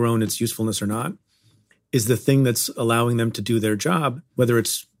it's outgrown its usefulness or not, is the thing that's allowing them to do their job, whether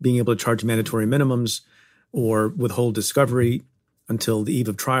it's being able to charge mandatory minimums or withhold discovery until the eve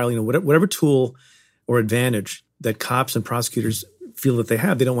of trial, whatever tool or advantage that cops and prosecutors feel that they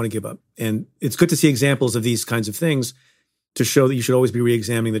have, they don't want to give up. And it's good to see examples of these kinds of things to show that you should always be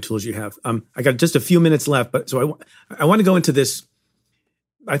re-examining the tools you have. I got just a few minutes left, but so I want to go into this.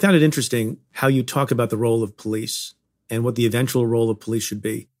 I found it interesting how you talk about the role of police and what the eventual role of police should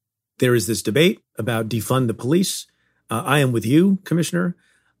be. There is this debate about defund the police. I am with you, Commissioner,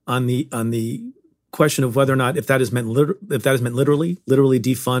 on the question of whether or not if that is meant literally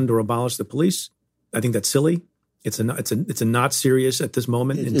defund or abolish the police. I think that's silly. It's a not serious at this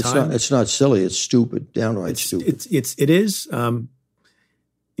moment in time. It's not silly. It's stupid, downright stupid. It is.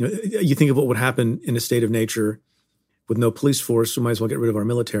 You think of what would happen in a state of nature with no police force. We might as well get rid of our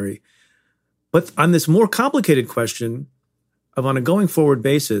military. But on this more complicated question of on a going forward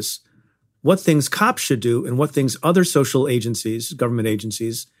basis, what things cops should do and what things other social agencies, government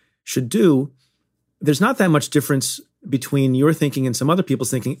agencies should do, there's not that much difference between your thinking and some other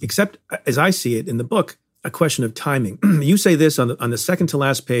people's thinking, except as I see it in the book, a question of timing. You say this on the second to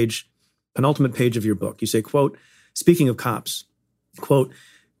last page, penultimate page of your book. You say, quote, speaking of cops, quote,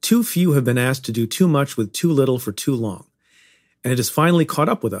 too few have been asked to do too much with too little for too long. And it has finally caught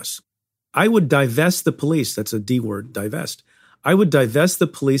up with us. I would divest the police, that's a D word, divest. I would divest the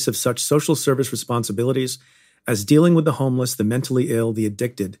police of such social service responsibilities as dealing with the homeless, the mentally ill, the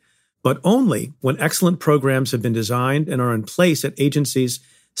addicted, but only when excellent programs have been designed and are in place at agencies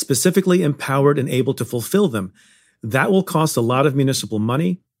specifically empowered and able to fulfill them. That will cost a lot of municipal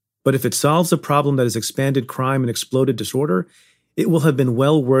money, but if it solves a problem that has expanded crime and exploded disorder, it will have been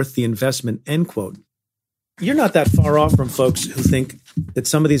well worth the investment, end quote. You're not that far off from folks who think that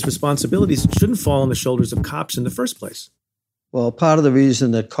some of these responsibilities shouldn't fall on the shoulders of cops in the first place. Well, part of the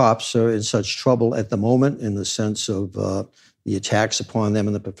reason that cops are in such trouble at the moment, in the sense of the attacks upon them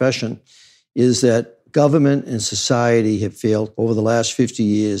in the profession, is that government and society have failed over the last 50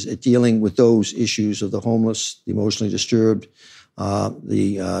 years at dealing with those issues of the homeless, the emotionally disturbed,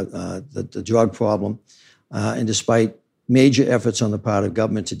 the drug problem. And despite major efforts on the part of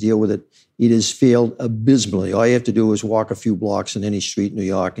government to deal with it, it has failed abysmally. All you have to do is walk a few blocks in any street in New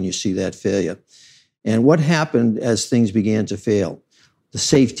York and you see that failure. And what happened as things began to fail? The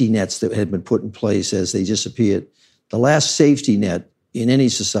safety nets that had been put in place as they disappeared. The last safety net in any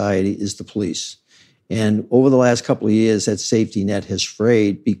society is the police. And over the last couple of years, that safety net has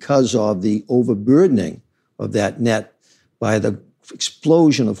frayed because of the overburdening of that net by the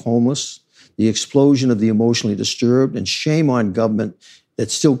explosion of homeless, the explosion of the emotionally disturbed, and shame on government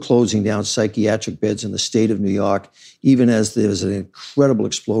that's still closing down psychiatric beds in the state of New York, even as there's an incredible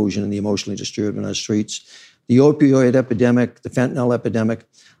explosion in the emotionally disturbed in our streets. The opioid epidemic, the fentanyl epidemic,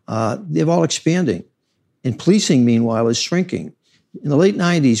 they're all expanding. And policing, meanwhile, is shrinking. In the late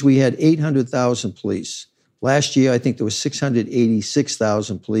 90s, we had 800,000 police. Last year, I think there was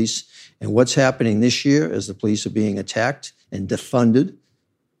 686,000 police. And what's happening this year as the police are being attacked and defunded,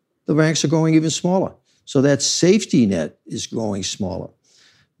 the ranks are growing even smaller. So that safety net is growing smaller.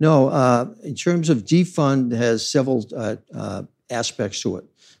 No, in terms of defund, has several aspects to it.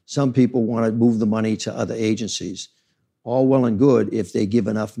 Some people want to move the money to other agencies. All well and good if they give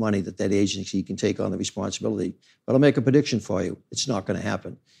enough money that that agency can take on the responsibility. But I'll make a prediction for you. It's not going to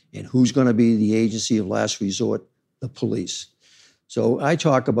happen. And who's going to be the agency of last resort? The police. So I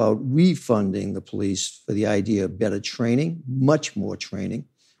talk about refunding the police for the idea of better training, much more training.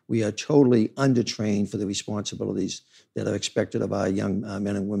 We are totally undertrained for the responsibilities that are expected of our young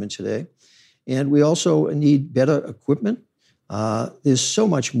men and women today. And we also need better equipment. There's so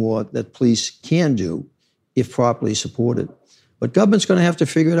much more that police can do if properly supported. But government's going to have to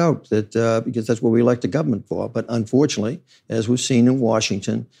figure it out, that because that's what we elect the government for. But unfortunately, as we've seen in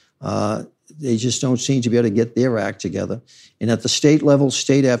Washington, they just don't seem to be able to get their act together. And at the state level,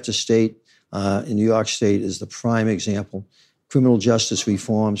 state after state, in New York State is the prime example. Criminal justice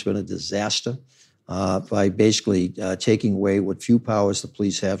reform has been a disaster by basically taking away what few powers the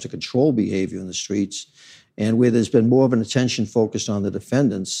police have to control behavior in the streets, and where there's been more of an attention focused on the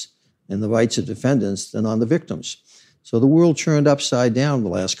defendants and the rights of defendants than on the victims. So the world turned upside down the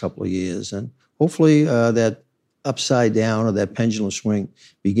last couple of years, and hopefully that upside down or that pendulum swing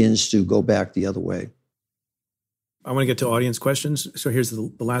begins to go back the other way. I want to get to audience questions. So here's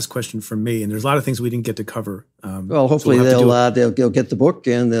the last question from me, and there's a lot of things we didn't get to cover. Well, hopefully they'll get the book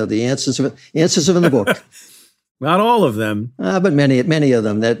and the answers are in the book. Not all of them, but many of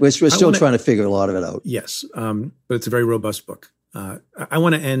them. That we're still trying to figure a lot of it out. Yes, but it's a very robust book. I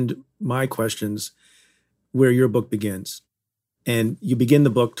want to end my questions where your book begins, and you begin the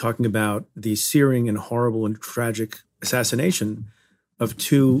book talking about the searing and horrible and tragic assassination of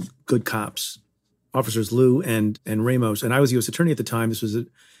two good cops, Officers Liu and Ramos. And I was U.S. Attorney at the time. This was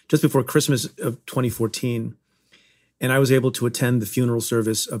just before Christmas of 2014. And I was able to attend the funeral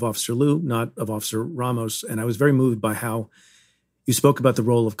service of Officer Liu, not of Officer Ramos. And I was very moved by how you spoke about the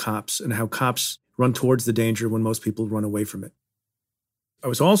role of cops and how cops run towards the danger when most people run away from it. I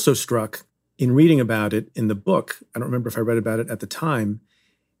was also struck in reading about it in the book, I don't remember if I read about it at the time,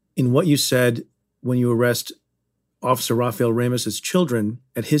 in what you said when you arrest Officer Rafael Ramos's children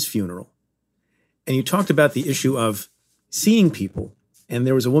at his funeral. And you talked about the issue of seeing people. And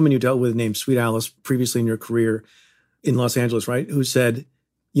there was a woman you dealt with named Sweet Alice previously in your career in Los Angeles, right? Who said,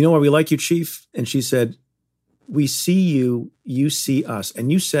 "You know why we like you, Chief?" And she said, "We see you, you see us."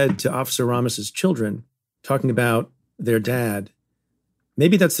 And you said to Officer Ramos's children, talking about their dad,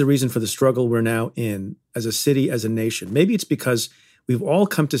 maybe that's the reason for the struggle we're now in as a city, as a nation. Maybe it's because we've all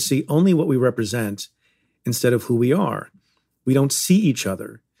come to see only what we represent instead of who we are. We don't see each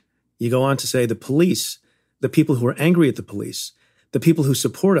other. You go on to say the police, the people who are angry at the police, the people who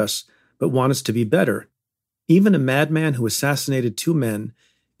support us but want us to be better. Even a madman who assassinated two men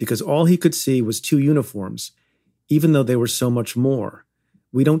because all he could see was two uniforms, even though they were so much more.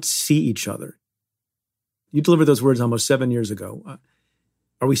 We don't see each other. You delivered those words almost 7 years ago.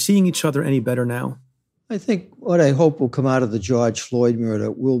 Are we seeing each other any better now? I think what I hope will come out of the George Floyd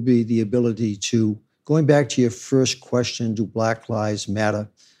murder will be the ability to, going back to your first question, do Black Lives Matter?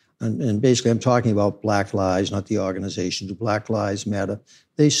 And basically I'm talking about Black Lives, not the organization. Do Black Lives Matter?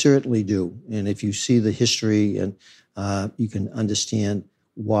 They certainly do. And if you see the history and you can understand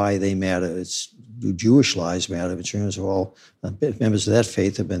why they matter. Do Jewish lives matter in terms of all members of that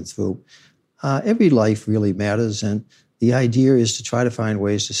faith have been through. Every life really matters, and the idea is to try to find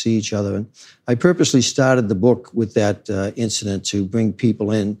ways to see each other. And I purposely started the book with that incident to bring people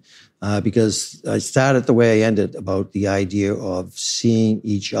in because I started the way I ended about the idea of seeing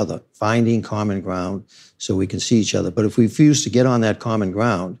each other, finding common ground so we can see each other. But if we refuse to get on that common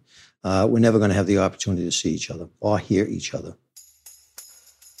ground, we're never going to have the opportunity to see each other or hear each other.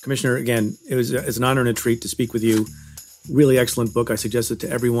 Commissioner, again, it's an honor and a treat to speak with you. Really excellent book. I suggest it to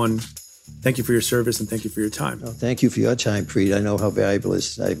everyone. Thank you for your service and thank you for your time. Well, thank you for your time, Preet. I know how valuable it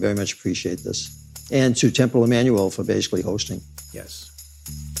is. I very much appreciate this. And to Temple Emmanuel for basically hosting. Yes.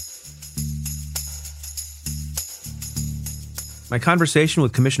 My conversation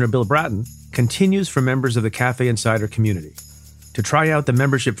with Commissioner Bill Bratton continues for members of the Cafe Insider community. To try out the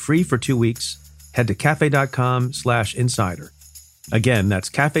membership free for 2 weeks, head to cafe.com/insider. Again, that's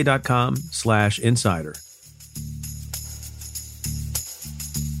cafe.com/insider.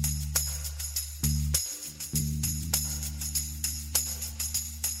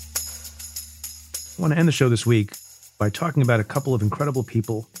 I want to end the show this week by talking about a couple of incredible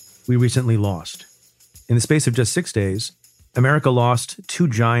people we recently lost. In the space of just 6 days, America lost two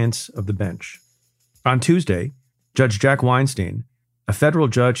giants of the bench. On Tuesday, Judge Jack Weinstein, a federal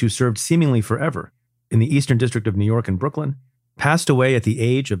judge who served seemingly forever in the Eastern District of New York and Brooklyn, passed away at the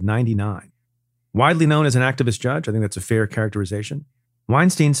age of 99. Widely known as an activist judge, I think that's a fair characterization,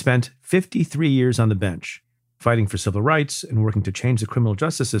 Weinstein spent 53 years on the bench, fighting for civil rights and working to change the criminal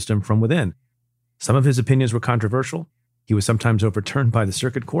justice system from within. Some of his opinions were controversial. He was sometimes overturned by the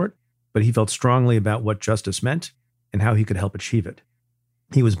circuit court, but he felt strongly about what justice meant and how he could help achieve it.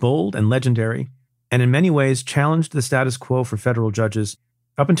 He was bold and legendary, and in many ways challenged the status quo for federal judges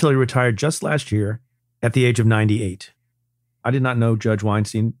up until he retired just last year at the age of 98. I did not know Judge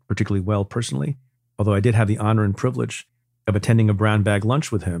Weinstein particularly well personally, although I did have the honor and privilege of attending a brown bag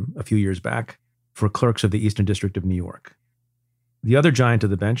lunch with him a few years back for clerks of the Eastern District of New York. The other giant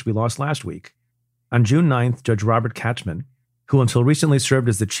of the bench we lost last week. On June 9th, Judge Robert Katzman, who until recently served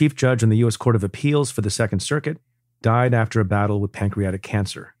as the chief judge in the U.S. Court of Appeals for the Second Circuit, died after a battle with pancreatic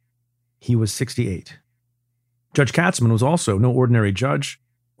cancer. He was 68. Judge Katzman was also no ordinary judge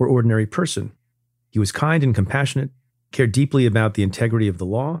or ordinary person. He was kind and compassionate, cared deeply about the integrity of the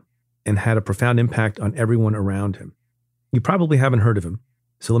law, and had a profound impact on everyone around him. You probably haven't heard of him,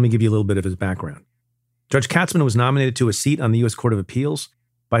 so let me give you a little bit of his background. Judge Katzman was nominated to a seat on the U.S. Court of Appeals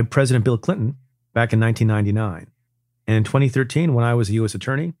by President Bill Clinton back in 1999. And in 2013, when I was a U.S.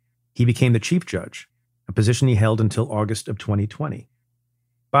 attorney, he became the chief judge, a position he held until August of 2020.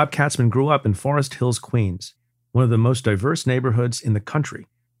 Bob Katzman grew up in Forest Hills, Queens, one of the most diverse neighborhoods in the country,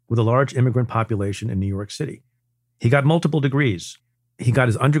 with a large immigrant population in New York City. He got multiple degrees. He got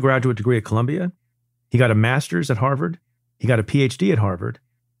his undergraduate degree at Columbia, he got a master's at Harvard, he got a PhD at Harvard,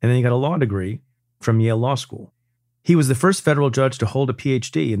 and then he got a law degree from Yale Law School. He was the first federal judge to hold a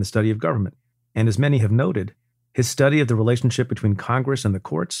PhD in the study of government, and as many have noted, his study of the relationship between Congress and the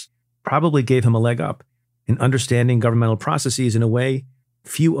courts probably gave him a leg up in understanding governmental processes in a way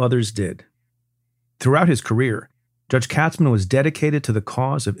few others did. Throughout his career, Judge Katzman was dedicated to the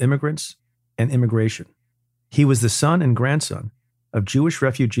cause of immigrants and immigration. He was the son and grandson of Jewish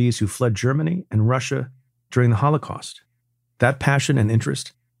refugees who fled Germany and Russia during the Holocaust. That passion and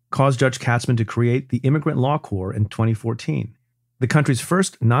interest caused Judge Katzman to create the Immigrant Law Corps in 2014, the country's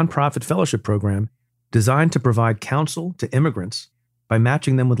first nonprofit fellowship program designed to provide counsel to immigrants by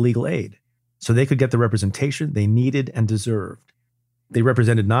matching them with legal aid so they could get the representation they needed and deserved. They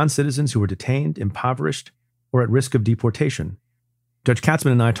represented non-citizens who were detained, impoverished, or at risk of deportation. Judge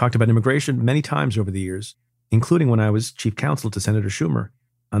Katzman and I talked about immigration many times over the years, including when I was chief counsel to Senator Schumer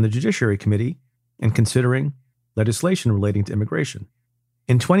on the Judiciary Committee and considering legislation relating to immigration.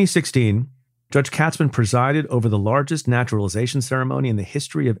 In 2016, Judge Katzman presided over the largest naturalization ceremony in the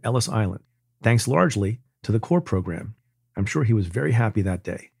history of Ellis Island, thanks largely to the CORE program. I'm sure he was very happy that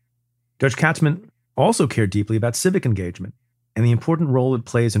day. Judge Katzman also cared deeply about civic engagement and the important role it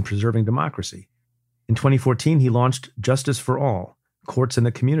plays in preserving democracy. In 2014, he launched Justice for All, Courts in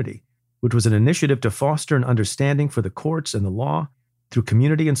the Community, which was an initiative to foster an understanding for the courts and the law through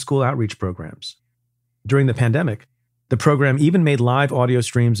community and school outreach programs. During the pandemic, the program even made live audio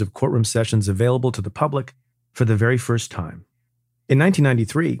streams of courtroom sessions available to the public for the very first time. In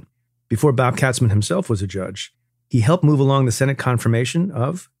 1993, before Bob Katzman himself was a judge, he helped move along the Senate confirmation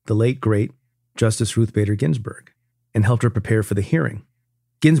of the late, great Justice Ruth Bader Ginsburg and helped her prepare for the hearing.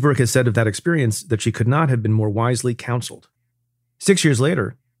 Ginsburg has said of that experience that she could not have been more wisely counseled. 6 years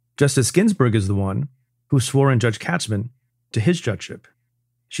later, Justice Ginsburg is the one who swore in Judge Katzman to his judgeship.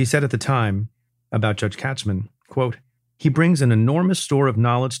 She said at the time about Judge Katzman, quote, "He brings an enormous store of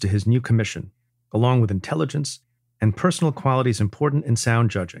knowledge to his new commission, along with intelligence and personal qualities important in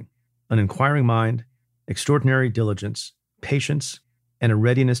sound judging, an inquiring mind, extraordinary diligence, patience, and a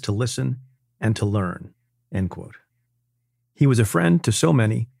readiness to listen and to learn," end quote. He was a friend to so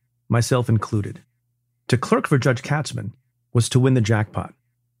many, myself included. To clerk for Judge Katzman was to win the jackpot.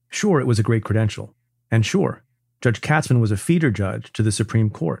 Sure, it was a great credential. And sure, Judge Katzman was a feeder judge to the Supreme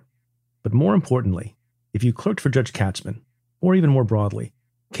Court. But more importantly, if you clerked for Judge Katzman, or even more broadly,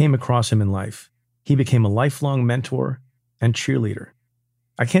 came across him in life, he became a lifelong mentor and cheerleader.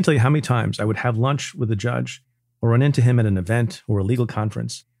 I can't tell you how many times I would have lunch with a judge or run into him at an event or a legal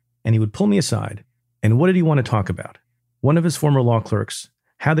conference, and he would pull me aside, and what did he want to talk about? One of his former law clerks,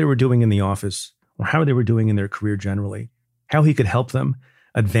 how they were doing in the office, or how they were doing in their career generally, how he could help them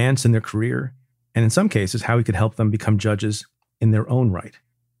advance in their career, and in some cases, how he could help them become judges in their own right.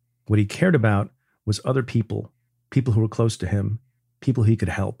 What he cared about was other people, people who were close to him, people he could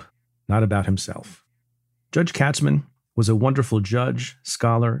help, not about himself. Judge Katzman was a wonderful judge,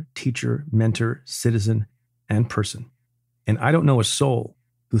 scholar, teacher, mentor, citizen, and person. And I don't know a soul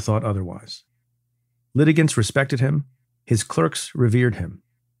who thought otherwise. Litigants respected him. His clerks revered him.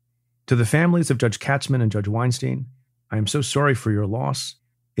 To the families of Judge Katzman and Judge Weinstein, I am so sorry for your loss.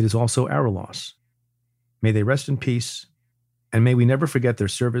 It is also our loss. May they rest in peace, and may we never forget their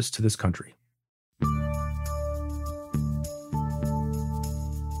service to this country.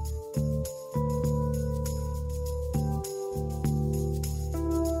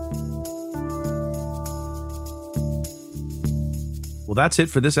 Well, that's it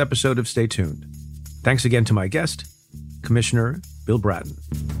for this episode of Stay Tuned. Thanks again to my guest, Commissioner Bill Bratton.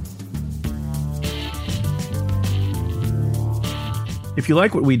 If you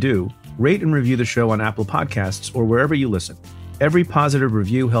like what we do, rate and review the show on Apple Podcasts or wherever you listen. Every positive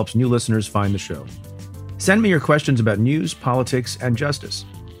review helps new listeners find the show. Send me your questions about news, politics, and justice.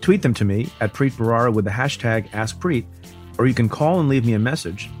 Tweet them to me at Preet Bharara with the hashtag AskPreet, or you can call and leave me a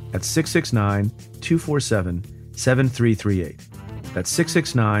message at 669-247-7338. That's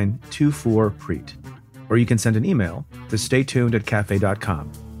 669-24-PREET. Or you can send an email to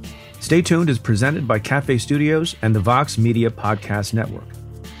staytuned@cafe.com. Stay Tuned is presented by Cafe Studios and the Vox Media Podcast Network.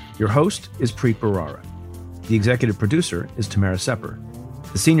 Your host is Preet Bharara. The executive producer is Tamara Sepper.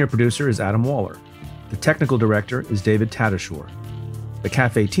 The senior producer is Adam Waller. The technical director is David Tadashore. The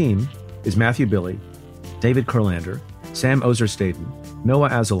Cafe team is Matthew Billy, David Kurlander, Sam Ozer-Staten, Noah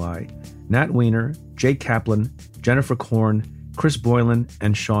Azulai, Nat Weiner, Jay Kaplan, Jennifer Korn, Chris Boylan,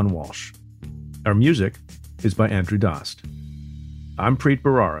 and Sean Walsh. Our music is by Andrew Dost. I'm Preet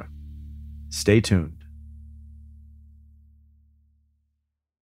Bharara. Stay tuned.